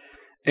fly.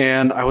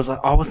 And I was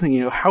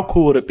thinking, how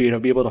cool would it be to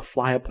be able to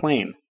fly a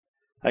plane?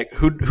 Like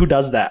who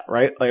does that,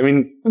 right? Like, I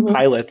mean, mm-hmm.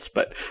 pilots,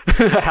 but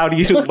how do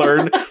you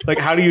learn? Like,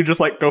 how do you just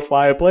like go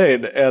fly a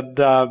plane? And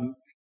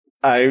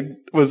I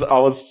was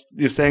always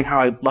saying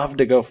how I'd love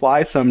to go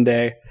fly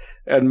someday.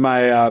 And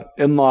my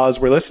in-laws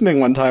were listening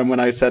one time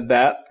when I said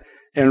that.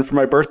 And for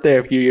my birthday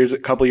a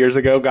couple years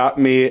ago, got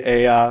me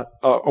a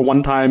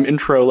one-time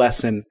intro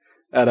lesson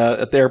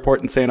at the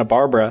airport in Santa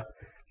Barbara.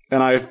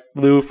 And I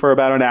flew for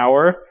about an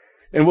hour.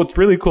 And what's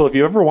really cool, if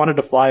you ever wanted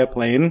to fly a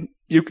plane,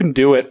 you can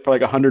do it for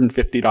like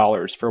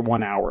 $150 for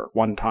 1 hour,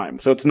 one time.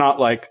 So it's not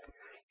like,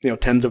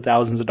 tens of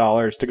thousands of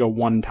dollars to go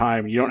one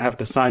time. You don't have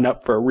to sign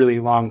up for a really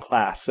long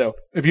class. So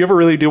if you ever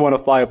really do want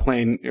to fly a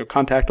plane,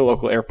 contact a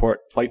local airport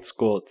flight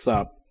school. It's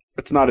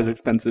not as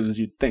expensive as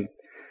you'd think.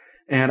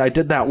 And I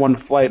did that one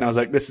flight and I was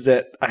like, this is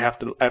it. I have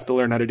to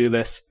learn how to do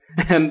this.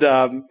 And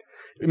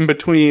in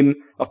between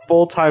a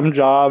full-time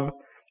job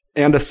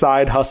and a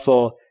side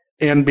hustle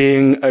and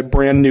being a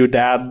brand new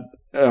dad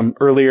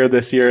earlier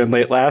this year and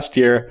late last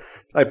year,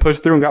 I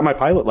pushed through and got my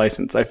pilot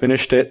license. I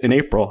finished it in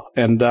April.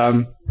 And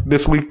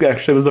this week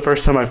actually was the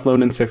first time I've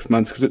flown in 6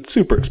 months because it's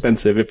super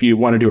expensive if you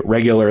want to do it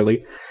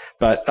regularly.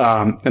 But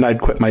and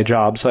I'd quit my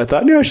job. So I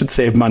thought, I should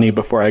save money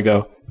before I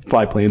go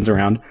fly planes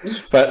around.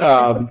 But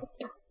at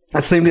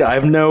the same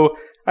time,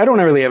 I don't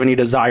really have any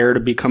desire to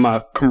become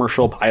a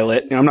commercial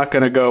pilot. I'm not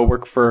going to go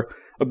work for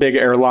a big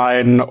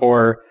airline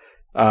or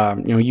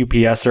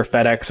UPS or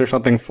FedEx or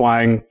something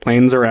flying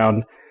planes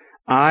around.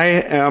 I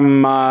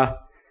am,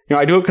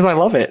 I do it because I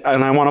love it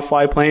and I want to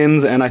fly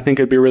planes, and I think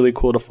it'd be really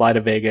cool to fly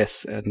to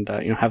Vegas and,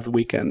 have the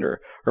weekend or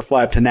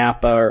fly up to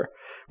Napa or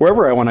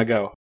wherever I want to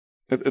go.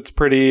 It's a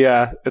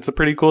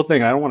pretty cool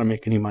thing. I don't want to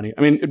make any money.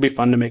 I mean, it'd be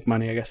fun to make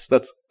money. I guess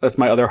that's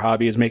my other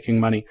hobby is making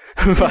money.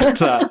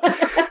 but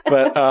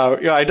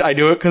I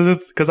do it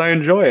because I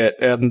enjoy it.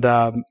 And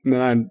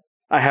then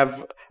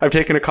I've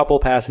taken a couple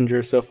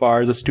passengers so far.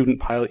 As a student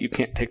pilot, you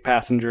can't take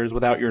passengers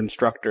without your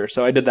instructor.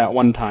 So I did that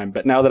one time.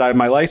 But now that I have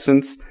my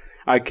license,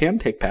 I can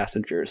take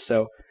passengers.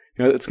 So,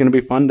 it's going to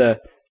be fun to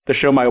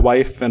show my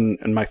wife and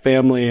my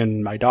family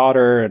and my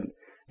daughter and,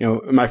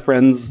 my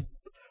friends,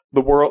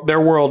 their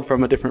world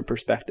from a different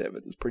perspective.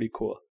 It's pretty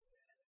cool.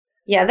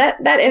 Yeah,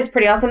 that is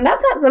pretty awesome.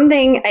 That's not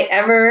something I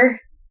ever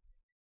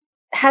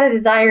had a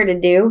desire to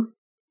do.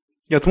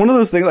 Yeah, it's one of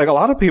those things, like a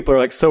lot of people are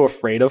like so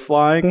afraid of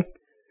flying.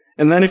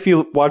 And then if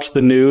you watch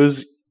the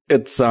news,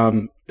 it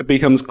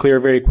becomes clear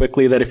very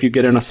quickly that if you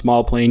get in a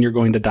small plane, you're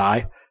going to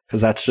die,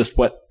 because that's just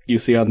what you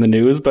see on the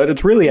news. But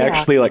it's really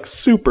actually like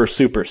super,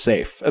 super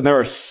safe. And there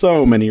are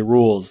so many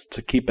rules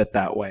to keep it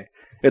that way.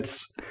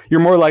 You're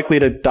more likely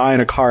to die in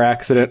a car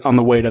accident on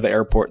the way to the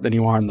airport than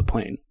you are on the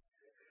plane.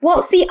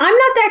 Well, see, I'm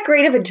not that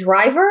great of a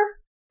driver.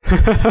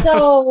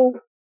 So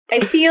I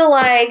feel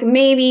like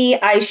maybe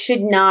I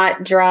should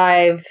not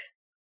drive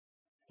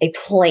a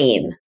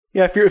plane.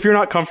 Yeah, if you're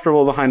not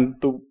comfortable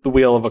behind the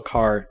wheel of a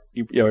car,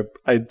 you know,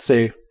 I'd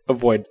say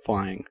avoid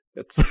flying.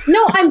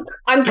 No,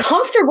 I'm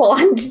comfortable.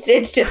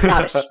 It's just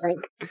not a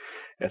strength.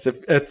 Yes,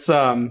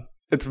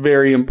 it's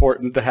very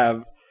important to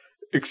have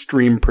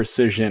extreme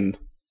precision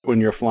when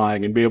you're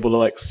flying and be able to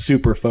like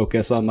super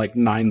focus on like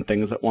 9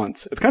 things at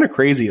once. It's kind of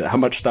crazy how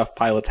much stuff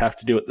pilots have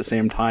to do at the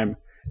same time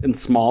in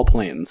small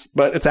planes,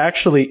 but it's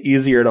actually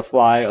easier to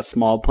fly a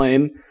small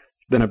plane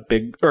than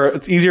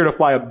it's easier to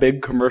fly a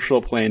big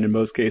commercial plane in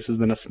most cases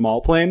than a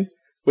small plane,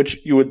 which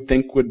you would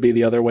think would be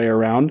the other way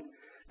around,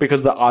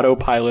 because the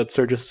autopilots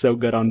are just so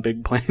good on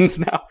big planes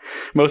now.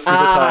 Most of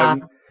the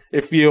time,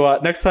 if you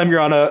next time you're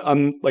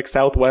on like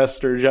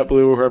Southwest or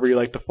JetBlue or wherever you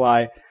like to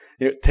fly,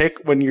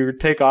 when you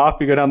take off,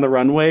 you go down the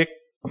runway,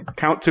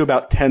 count to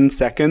about 10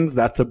 seconds.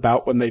 That's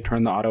about when they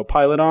turn the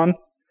autopilot on.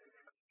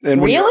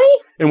 And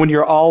really? And when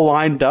you're all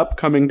lined up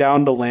coming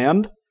down to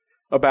land,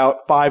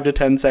 about 5 to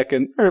 10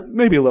 seconds, or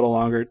maybe a little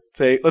longer,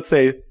 let's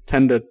say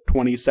 10 to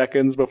 20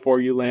 seconds before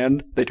you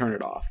land, they turn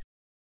it off.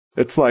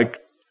 It's like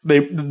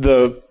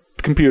the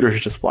computers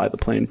just fly the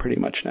plane pretty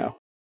much now.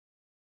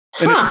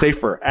 And it's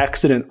safer.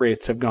 Accident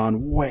rates have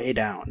gone way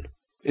down.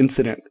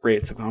 Incident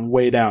rates have gone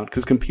way down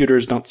because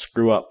computers don't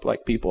screw up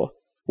like people.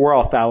 We're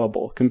all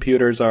fallible.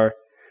 Computers are,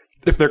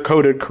 if they're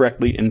coded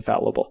correctly,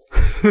 infallible.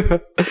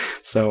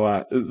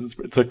 So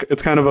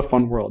it's kind of a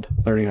fun world,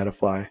 learning how to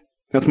fly.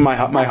 That's my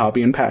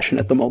hobby and passion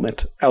at the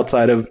moment,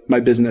 outside of my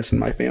business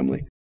and my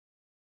family.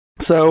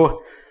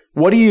 So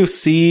what do you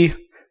see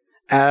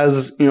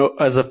as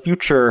a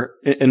future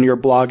in your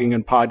blogging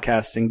and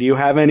podcasting? Do you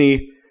have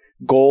any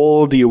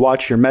goal? Do you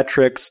watch your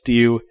metrics? Do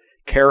you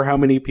care how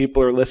many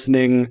people are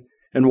listening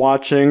and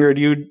watching? Or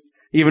do you,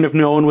 even if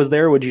no one was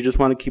there, would you just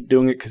want to keep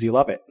doing it because you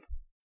love it?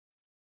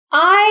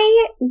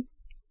 I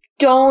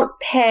don't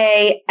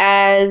pay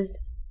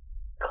as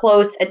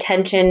close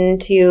attention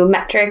to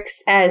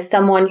metrics as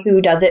someone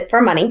who does it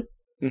for money.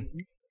 Mm-hmm.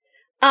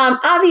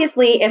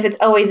 Obviously, if it's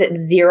always at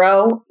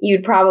 0,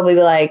 you'd probably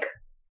be like,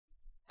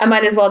 I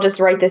might as well just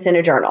write this in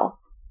a journal.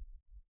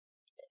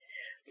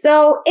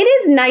 So it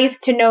is nice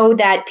to know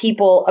that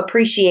people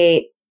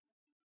appreciate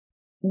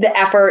the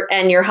effort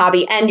and your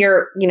hobby and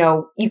your,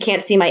 you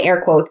can't see my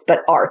air quotes,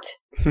 but art.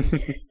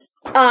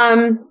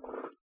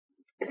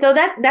 So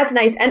that's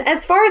nice. And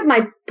as far as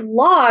my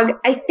blog,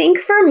 I think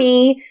for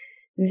me,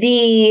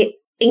 the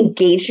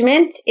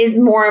engagement is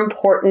more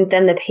important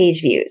than the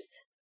page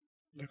views.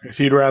 Okay,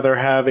 so you'd rather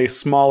have a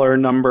smaller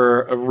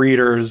number of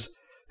readers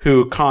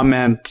who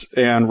comment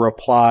and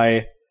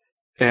reply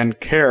and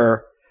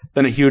care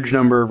than a huge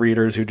number of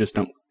readers who just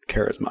don't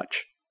care as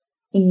much.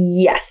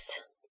 Yes.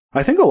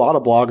 I think a lot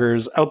of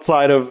bloggers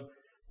outside of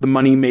the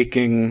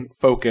money-making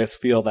focus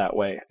feel that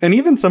way. And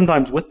even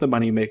sometimes with the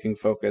money-making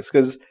focus,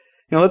 because,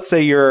 let's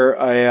say you're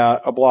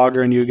a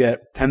blogger and you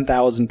get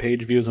 10,000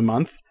 page views a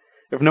month.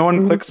 If no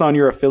one clicks on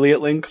your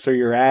affiliate links or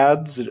your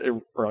ads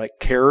or like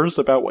cares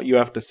about what you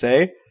have to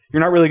say, you're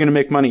not really going to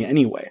make money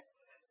anyway.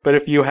 But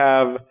if you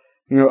have,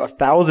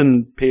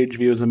 1,000 page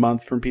views a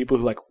month from people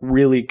who like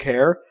really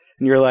care,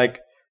 and you're like,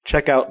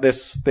 check out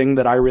this thing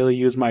that I really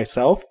use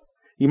myself,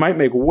 you might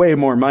make way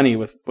more money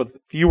with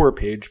fewer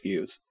page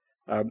views.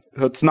 So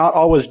it's not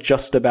always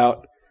just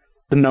about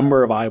the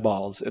number of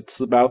eyeballs. It's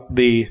about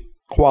the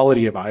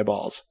quality of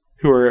eyeballs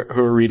who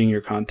are reading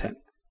your content.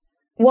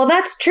 Well,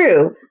 that's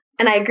true.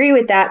 And I agree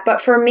with that.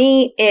 But for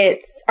me,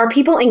 are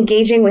people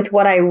engaging with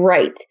what I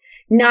write,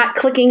 not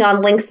clicking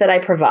on links that I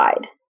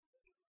provide?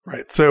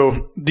 Right.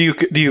 So do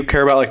you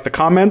care about like the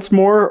comments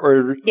more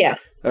or?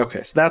 Yes.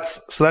 Okay. So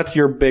that's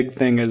your big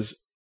thing, is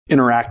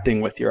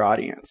interacting with your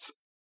audience.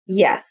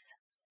 Yes.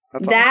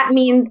 That's that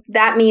awesome.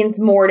 That means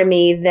more to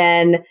me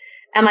than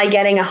am I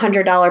getting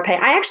 $100 pay?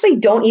 I actually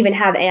don't even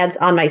have ads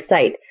on my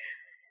site.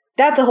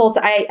 That's a whole.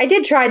 I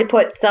did try to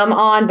put some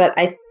on, but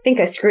I think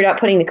I screwed up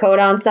putting the code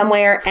on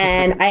somewhere,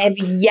 and I have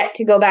yet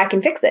to go back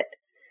and fix it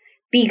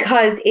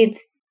because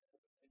it's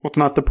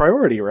not the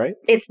priority, right?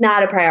 It's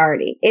not a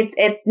priority.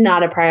 It's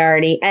not a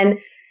priority, and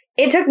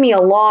it took me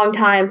a long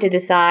time to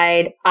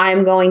decide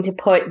I'm going to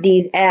put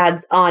these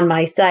ads on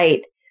my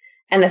site,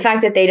 and the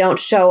fact that they don't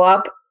show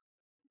up,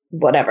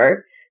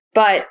 whatever.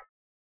 But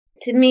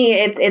to me,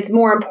 it's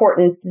more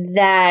important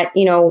that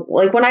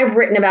like when I've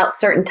written about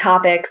certain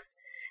topics.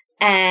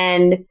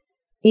 And,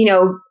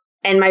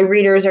 and my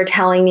readers are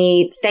telling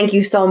me, thank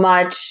you so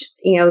much.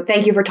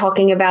 Thank you for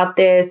talking about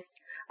this.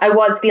 I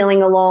was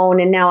feeling alone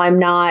and now I'm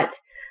not.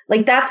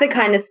 Like, that's the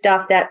kind of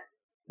stuff that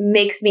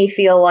makes me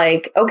feel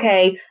like,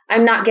 okay,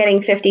 I'm not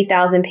getting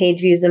 50,000 page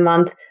views a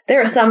month.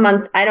 There are some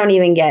months I don't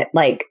even get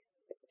like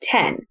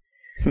 10.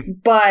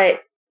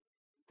 But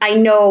I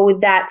know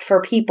that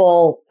for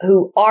people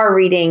who are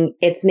reading,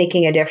 it's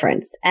making a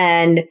difference.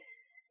 And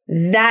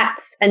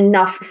that's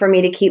enough for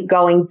me to keep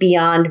going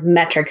beyond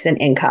metrics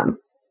and income.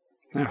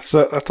 Yeah,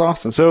 so that's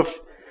awesome. So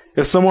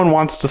if someone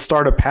wants to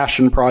start a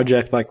passion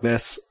project like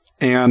this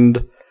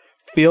and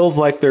feels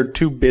like they're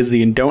too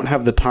busy and don't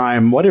have the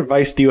time, what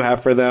advice do you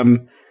have for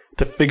them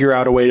to figure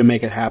out a way to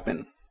make it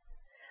happen?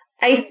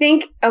 I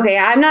think, okay,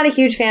 I'm not a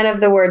huge fan of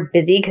the word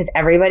busy because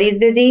everybody's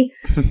busy,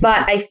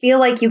 but I feel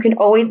like you can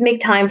always make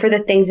time for the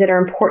things that are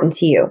important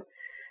to you.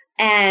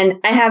 And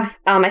I have,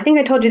 I think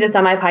I told you this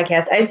on my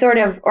podcast. I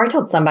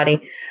told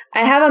somebody,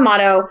 I have a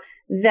motto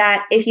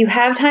that if you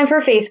have time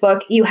for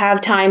Facebook, you have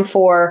time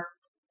for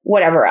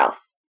whatever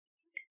else.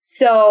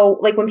 So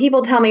like when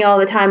people tell me all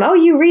the time, oh,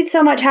 you read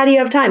so much, how do you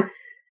have time?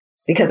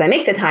 Because I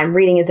make the time.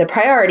 Reading is a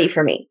priority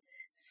for me.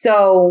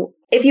 So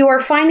if you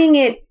are finding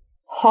it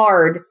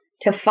hard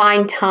to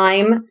find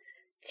time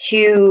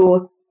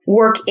to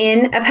work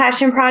in a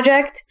passion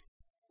project,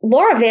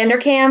 Laura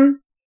Vanderkam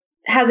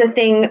has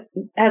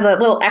a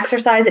little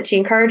exercise that she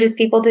encourages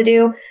people to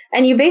do.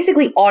 And you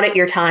basically audit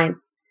your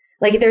time.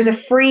 Like there's a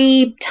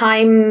free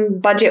time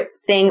budget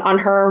thing on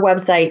her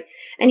website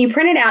and you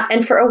print it out.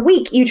 And for a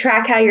week, you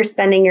track how you're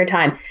spending your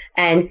time.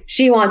 And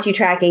she wants you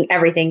tracking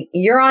everything.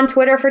 You're on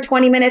Twitter for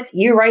 20 minutes.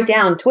 You write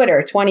down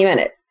Twitter, 20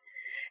 minutes.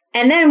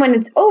 And then when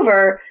it's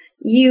over,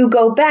 you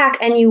go back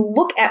and you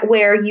look at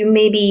where you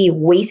maybe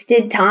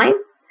wasted time.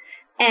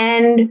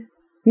 And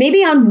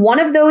maybe on one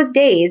of those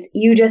days,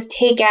 you just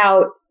take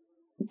out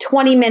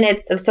 20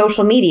 minutes of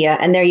social media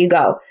and there you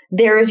go.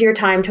 There is your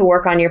time to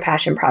work on your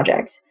passion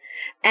project.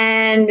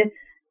 And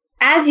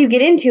as you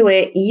get into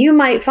it, you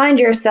might find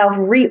yourself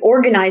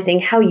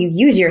reorganizing how you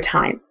use your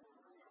time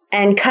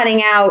and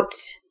cutting out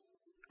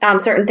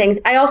certain things.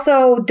 I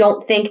also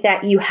don't think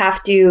that you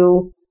have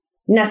to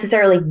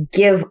necessarily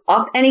give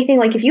up anything.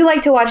 Like if you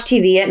like to watch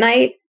TV at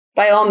night,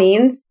 by all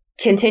means,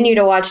 continue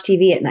to watch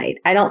TV at night.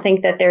 I don't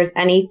think that there's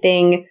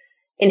anything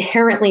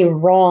inherently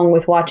wrong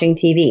with watching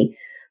TV.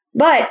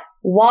 But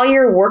while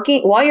you're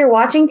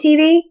watching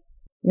TV,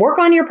 work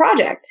on your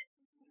project.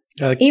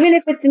 Even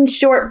if it's in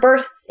short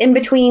bursts in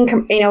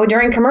between,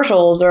 during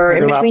commercials or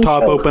in between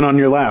laptop shows. Open on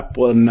your lap.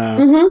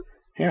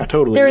 Yeah,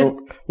 totally.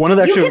 One of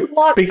the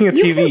speaking of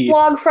TV, you can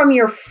blog from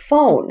your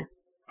phone.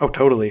 Oh,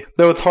 totally.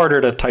 Though it's harder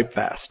to type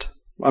fast.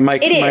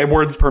 My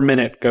words per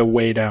minute go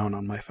way down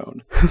on my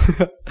phone.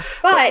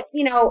 But,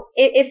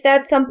 if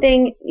that's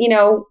something,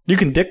 you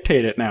can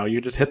dictate it now.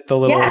 You just hit the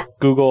little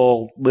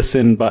Google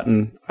Listen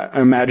button. I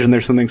imagine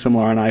there's something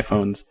similar on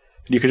iPhones.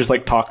 You could just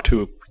talk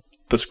to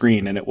the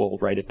screen and it will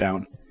write it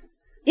down.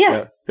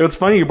 Yes. It was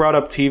funny you brought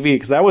up TV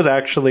because that was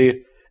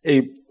actually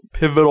a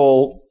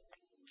pivotal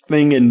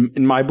thing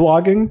in my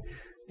blogging.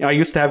 I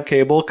used to have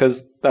cable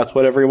because that's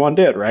what everyone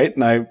did, right?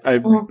 And I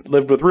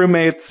lived with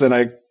roommates and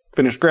I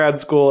finished grad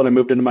school and I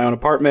moved into my own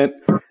apartment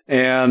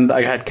and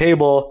I had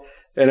cable,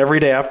 and every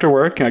day after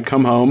work I'd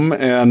come home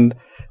and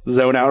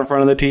zone out in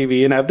front of the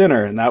TV and have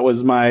dinner. And that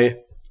was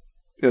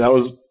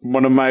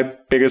one of my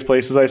biggest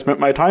places I spent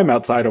my time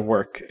outside of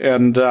work.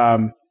 And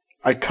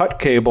I cut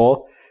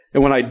cable,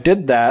 and when I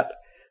did that,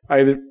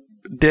 I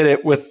did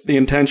it with the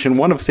intention,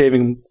 one, of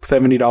saving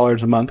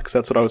 $70 a month because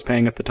that's what I was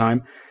paying at the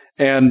time,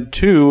 and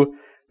two,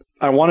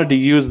 I wanted to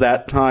use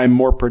that time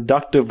more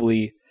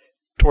productively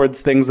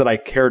towards things that I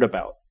cared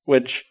about,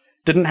 which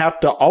didn't have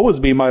to always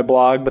be my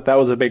blog, but that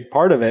was a big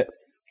part of it.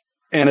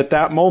 And at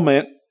that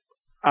moment,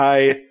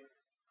 I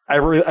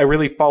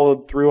really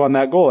followed through on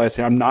that goal. I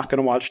said, I'm not going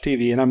to watch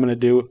TV and I'm going to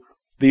do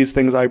these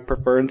things I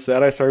prefer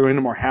instead. I started going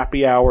to more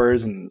happy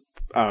hours and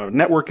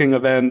networking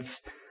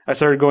events. I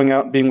started going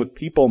out and being with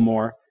people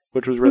more,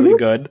 which was really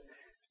good.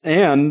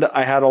 And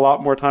I had a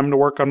lot more time to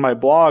work on my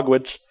blog,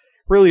 which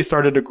really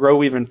started to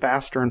grow even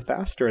faster and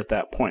faster at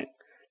that point.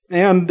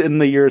 And in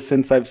the years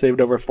since, I've saved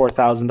over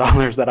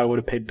 $4,000 that I would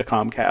have paid to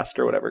Comcast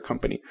or whatever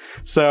company.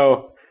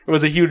 So it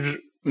was a huge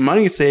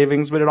money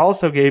savings, but it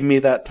also gave me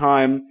that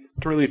time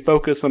to really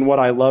focus on what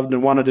I loved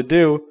and wanted to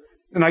do.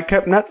 And I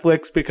kept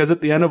Netflix because at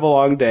the end of a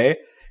long day,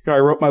 I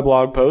wrote my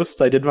blog posts,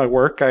 I did my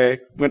work, I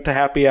went to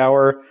happy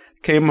hour,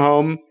 came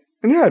home,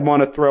 and I'd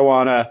want to throw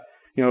on a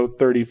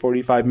 30,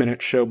 45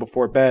 minute show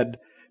before bed.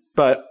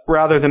 But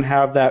rather than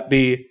have that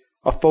be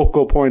a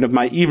focal point of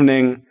my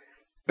evening,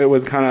 it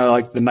was kind of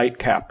like the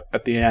nightcap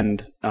at the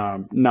end,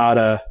 not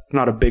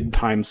a big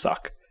time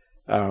suck.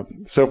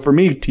 So for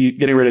me,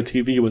 getting rid of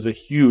TV was a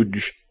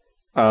huge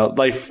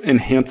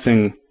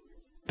life-enhancing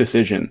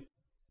decision.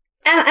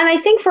 And I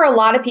think for a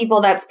lot of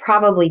people, that's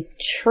probably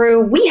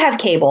true. We have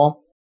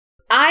cable.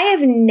 I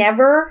have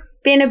never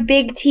been a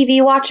big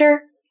TV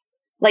watcher,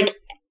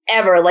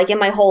 ever, in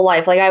my whole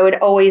life. I would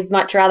always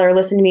much rather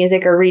listen to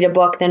music or read a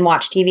book than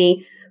watch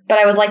TV. But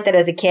I was like that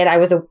as a kid. I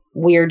was a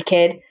weird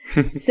kid.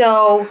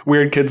 So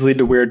weird kids lead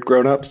to weird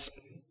grown-ups?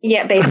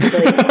 Yeah,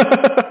 basically.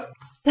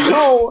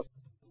 So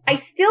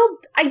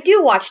I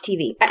do watch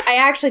TV. I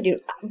actually do.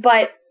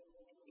 But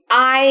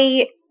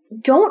I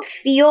don't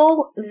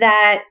feel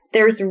that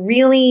there's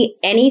really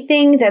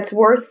anything that's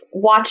worth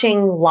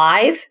watching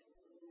live.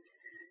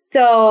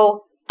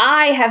 So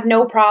I have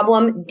no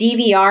problem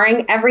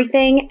DVRing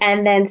everything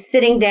and then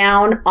sitting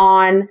down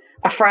on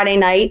a Friday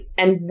night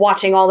and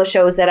watching all the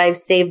shows that I've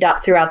saved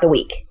up throughout the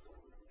week.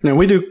 And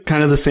we do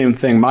kind of the same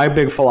thing. My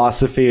big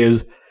philosophy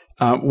is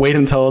wait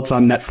until it's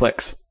on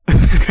Netflix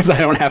because I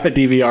don't have a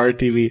DVR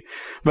TV.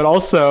 But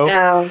also,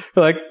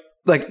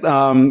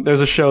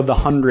 there's a show, The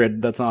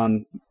 100, that's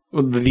on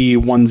the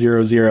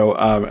 100.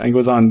 I think it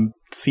was on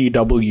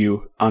CW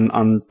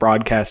on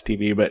broadcast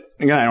TV. But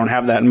again, I don't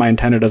have that, and my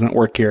antenna doesn't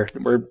work here.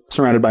 We're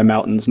surrounded by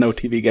mountains. No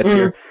TV gets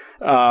here.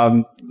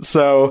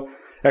 So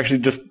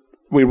actually,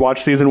 we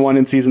watched season 1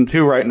 and season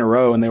 2 right in a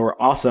row, and they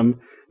were awesome.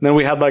 And then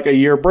we had like a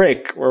year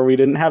break where we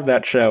didn't have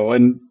that show,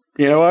 and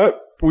you know what?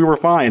 We were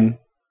fine.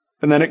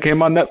 And then it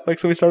came on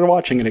Netflix, and we started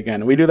watching it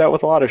again. We do that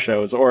with a lot of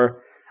shows.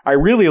 Or I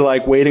really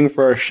like waiting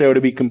for a show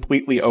to be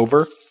completely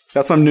over.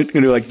 That's what I'm going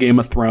to do, like Game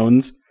of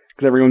Thrones,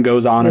 because everyone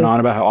goes on and on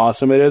about how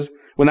awesome it is.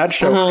 When that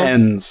show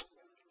ends,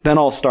 then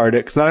I'll start it,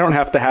 because then I don't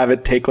have to have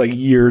it take like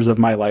years of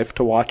my life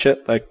to watch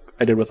it, like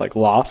I did with like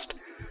Lost.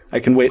 I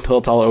can wait till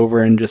it's all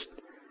over and just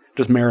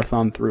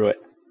marathon through it.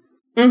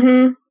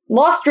 Mm-hmm.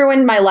 Lost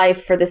ruined my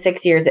life for the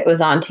 6 years it was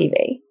on TV.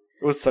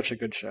 It was such a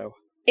good show.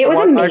 It was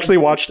amazing. I actually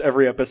watched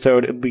every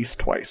episode at least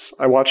twice.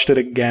 I watched it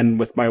again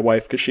with my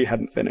wife because she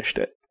hadn't finished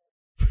it.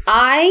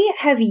 I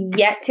have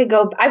yet to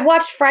go. I've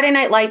watched Friday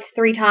Night Lights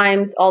 3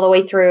 times all the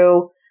way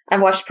through.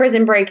 I've watched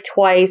Prison Break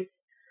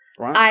twice.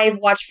 Wow. I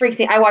watch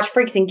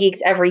Freaks and Geeks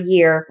every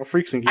year. Well,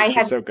 Freaks and Geeks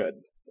is so good.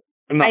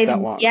 And not that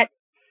long.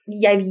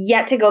 I've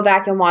yet to go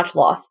back and watch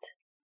Lost.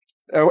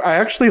 I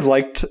actually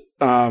liked,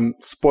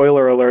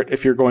 spoiler alert,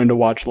 if you're going to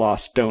watch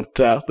Lost, don't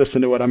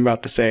listen to what I'm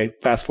about to say.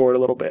 Fast forward a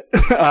little bit.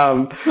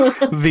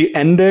 The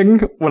ending,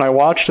 when I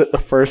watched it the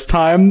first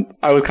time,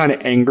 I was kind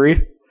of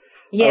angry.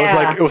 Yeah. I was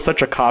like, it was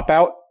such a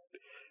cop-out.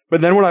 But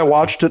then when I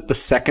watched it the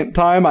second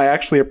time, I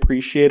actually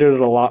appreciated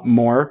it a lot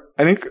more.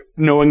 I think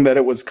knowing that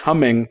it was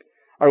coming,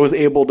 I was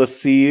able to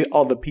see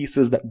all the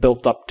pieces that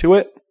built up to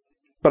it.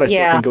 But I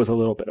still think it was a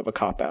little bit of a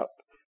cop-out.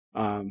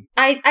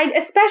 I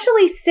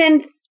especially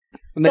since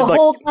the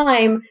whole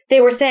time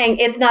they were saying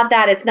it's not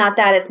that, it's not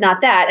that, it's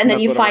not that, and then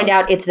you find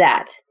out it's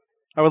that.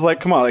 I was like,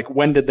 come on, like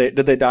when did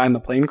they die in the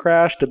plane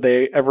crash? Did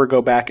they ever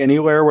go back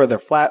anywhere where they're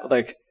flat?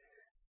 Like,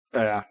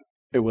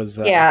 it was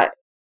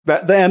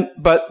but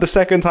the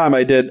second time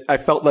I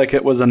felt like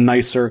it was a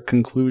nicer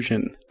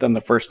conclusion than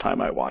the first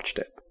time I watched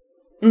it.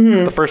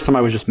 Mm-hmm. The first time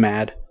I was just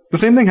mad. The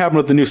same thing happened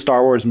with the new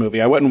Star Wars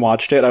movie. I went and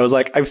watched it. I was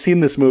like, I've seen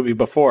this movie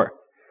before.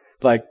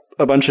 Like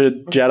a bunch of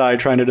Jedi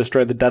trying to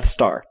destroy the Death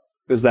Star.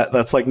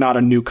 That's like not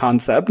a new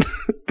concept.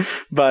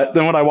 But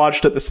then when I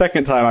watched it the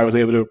second time, I was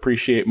able to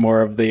appreciate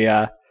more of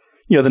the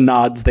the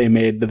nods they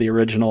made to the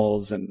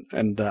originals and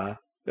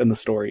the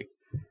story.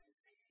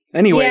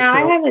 Anyway,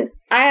 I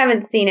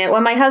haven't seen it.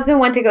 When my husband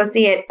went to go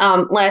see it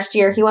last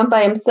year, he went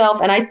by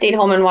himself, and I stayed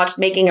home and watched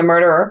Making a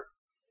Murderer.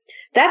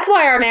 That's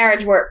why our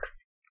marriage works.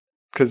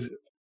 Because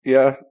we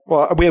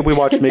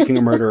watched Making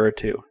a Murderer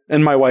too,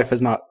 and my wife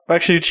has not.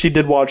 Actually, she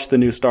did watch the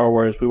new Star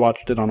Wars. We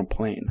watched it on a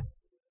plane.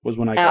 Was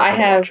when I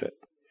watch it.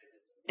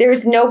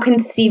 There's no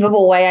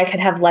conceivable way I could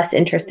have less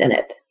interest in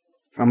it.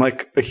 I'm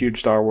like a huge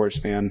Star Wars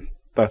fan.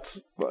 That's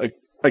like,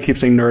 I keep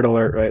saying nerd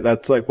alert, right?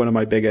 That's like one of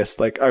my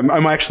biggest. Like,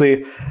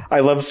 I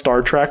love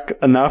Star Trek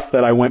enough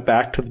that I went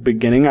back to the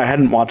beginning. I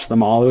hadn't watched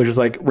them all. It was just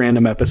like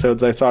random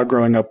episodes I saw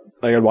growing up.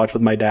 Like I'd watch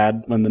with my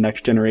dad when The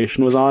Next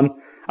Generation was on.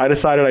 I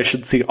decided I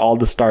should see all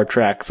the Star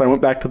Trek. So I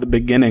went back to the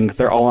beginning.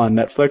 They're all on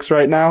Netflix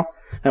right now.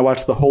 I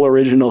watched the whole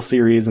original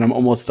series, and I'm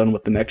almost done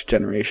with The Next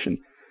Generation.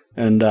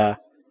 And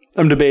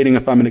I'm debating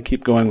if I'm going to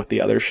keep going with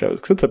the other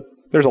shows, because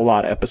there's a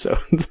lot of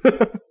episodes.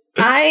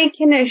 I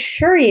can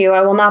assure you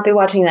I will not be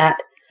watching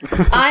that.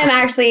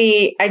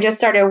 I just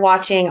started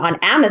watching on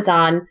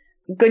Amazon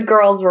Good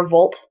Girls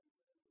Revolt,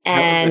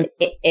 and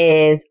it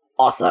is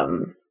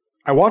awesome.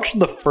 I watched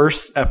the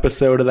first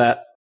episode of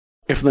that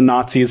If the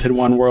Nazis Had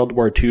Won World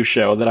War II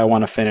show that I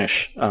want to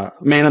finish.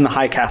 Man in the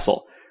High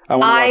Castle.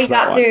 I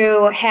got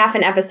through half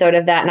an episode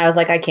of that, and I was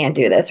like, I can't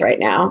do this right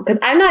now, because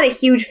I'm not a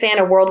huge fan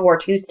of World War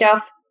II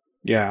stuff.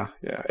 Yeah.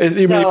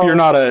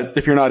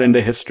 If you're not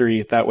into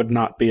history, that would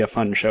not be a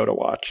fun show to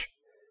watch.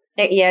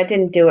 It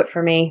didn't do it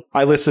for me.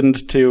 I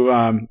listened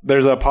to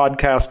there's a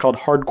podcast called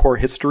Hardcore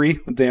History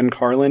with Dan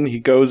Carlin. He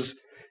does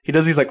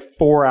these like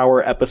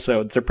 4-hour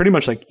episodes. They're pretty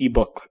much like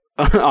ebook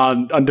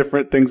on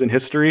different things in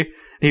history.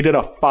 He did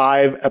a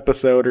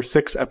 5-episode or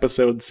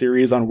 6-episode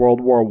series on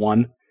World War I.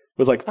 It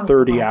was like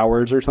 30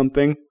 hours or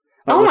something.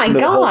 I listened to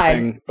the whole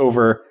thing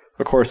over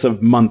a course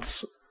of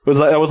months.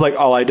 That was like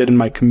all I did in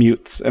my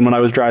commutes. And when I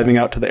was driving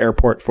out to the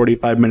airport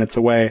 45 minutes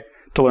away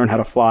to learn how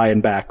to fly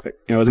and back,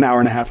 it was an hour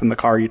and a half in the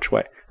car each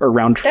way, or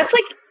round trip.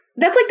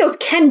 That's like those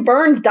Ken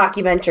Burns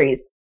documentaries.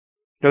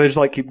 Yeah, they just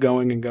like keep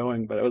going and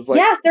going. But it was like,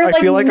 I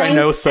feel like I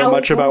know so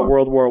much about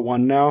World War I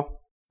now.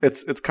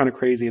 It's kind of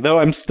crazy. Though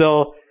I'm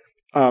still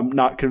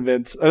not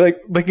convinced. I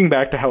like thinking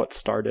back to how it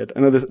started. I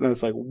know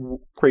this like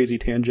crazy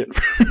tangent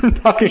from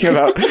talking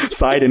about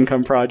side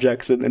income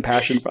projects and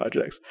passion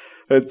projects.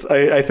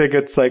 I think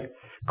it's like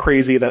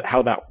crazy that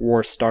how that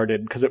war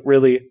started, because it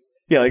really,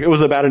 like it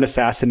was about an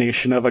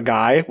assassination of a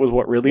guy was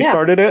what really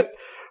started it.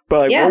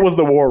 But like, what was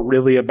the war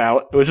really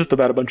about? It was just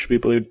about a bunch of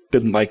people who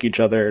didn't like each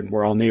other and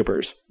were all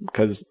neighbors,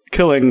 because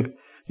killing,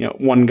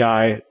 one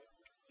guy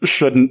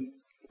shouldn't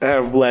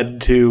have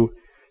led to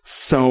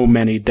so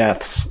many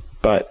deaths,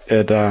 but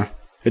it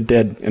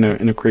did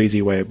in a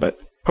crazy way. But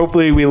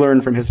hopefully we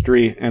learn from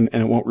history and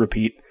it won't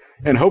repeat.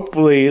 And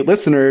hopefully,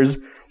 listeners,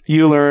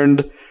 you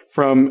learned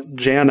from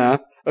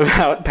Jana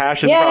about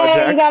passion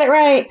projects. You got it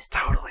right.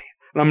 Totally.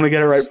 And I'm going to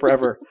get it right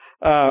forever.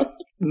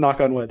 Knock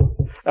on wood.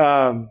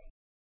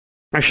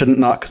 I shouldn't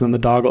knock, because then the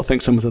dog will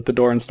think someone's at the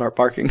door and start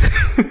barking.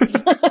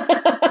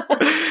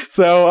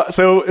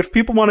 So if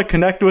people want to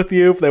connect with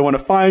you, if they want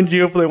to find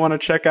you, if they want to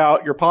check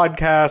out your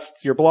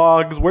podcasts, your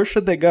blogs, where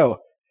should they go?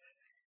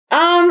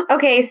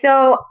 Okay,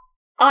 so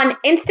on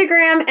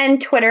Instagram and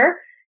Twitter,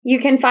 you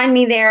can find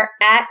me there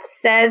at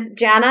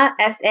SaysJana,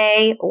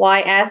 SaysJana.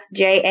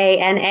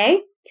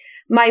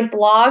 My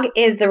blog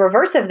is the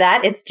reverse of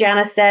that. It's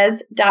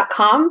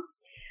janasays.com.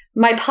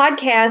 My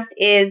podcast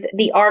is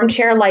The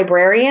Armchair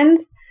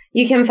Librarians.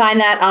 You can find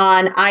that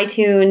on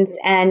iTunes,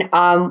 and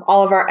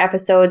all of our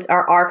episodes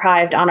are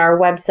archived on our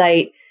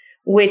website,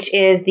 which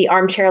is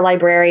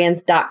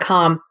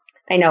thearmchairlibrarians.com.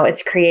 I know,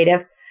 it's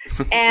creative.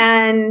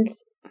 And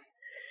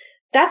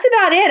that's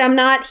about it. I'm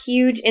not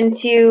huge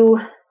into...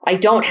 I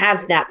don't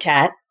have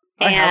Snapchat.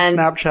 I have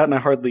Snapchat and I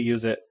hardly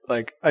use it.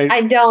 Like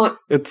I don't.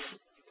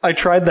 I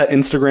tried that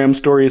Instagram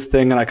stories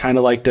thing and I kind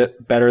of liked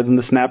it better than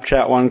the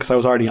Snapchat one because I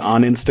was already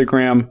on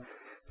Instagram.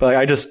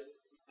 But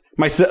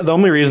the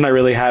only reason I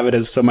really have it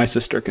is so my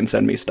sister can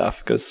send me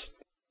stuff because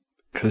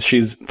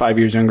she's 5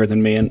 years younger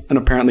than me, and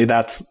apparently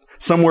that's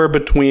somewhere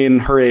between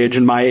her age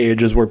and my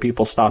age is where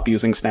people stop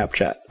using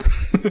Snapchat.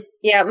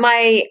 Yeah,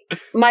 my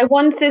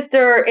one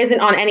sister isn't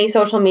on any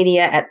social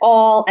media at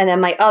all, and then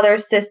my other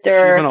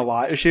sister...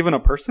 Is she even a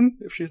person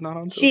if she's not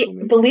on social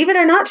media? Believe it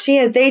or not, she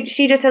is.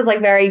 She just has like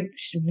very,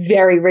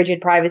 very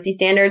rigid privacy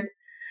standards.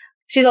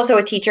 She's also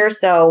a teacher,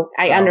 so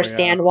I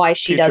understand why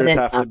she Teachers doesn't...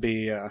 have to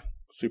be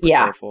super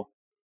careful.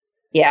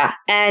 Yeah,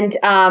 and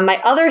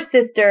my other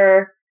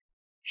sister,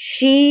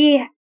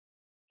 she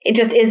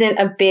just isn't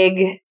a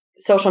big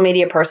social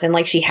media person.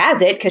 Like, she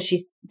has it because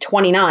she's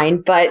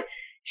 29, but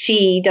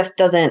she just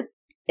doesn't.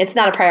 It's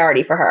not a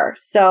priority for her.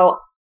 So,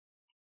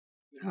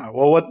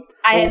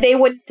 they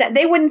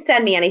wouldn't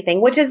send me anything,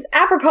 which is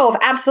apropos of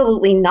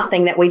absolutely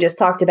nothing that we just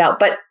talked about.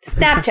 But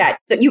Snapchat,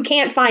 you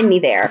can't find me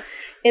there,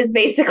 is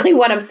basically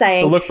what I'm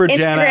saying. So look for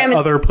Jana at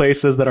other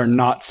places that are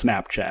not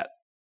Snapchat.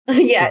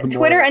 Yeah,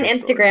 Twitter and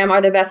Instagram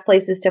are the best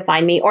places to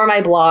find me, or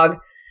my blog.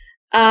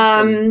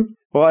 Awesome.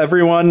 Well,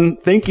 everyone,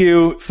 thank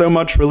you so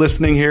much for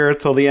listening here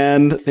till the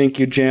end. Thank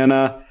you,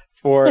 Jana,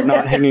 for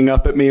not hanging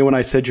up at me when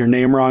I said your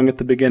name wrong at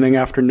the beginning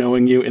after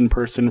knowing you in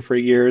person for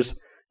years.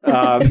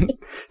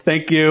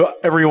 Thank you,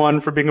 everyone,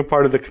 for being a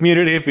part of the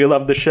community. If you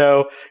love the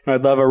show,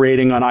 I'd love a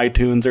rating on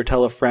iTunes or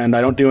tell a friend. I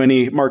don't do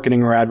any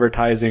marketing or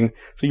advertising,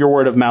 so your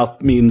word of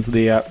mouth means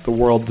the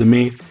world to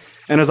me.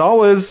 And as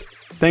always,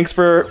 thanks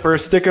for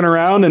sticking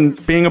around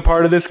and being a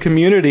part of this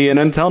community. And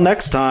until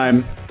next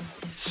time,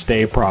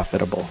 stay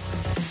profitable.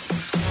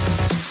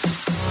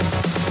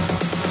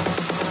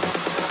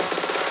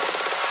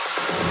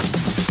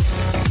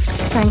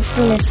 Thanks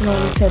for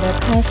listening to the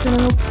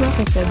Personal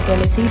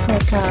Profitability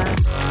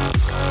Podcast.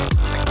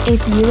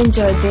 If you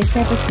enjoyed this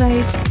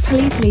episode,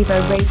 please leave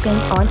a rating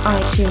on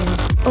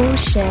iTunes or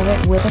share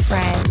it with a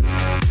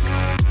friend.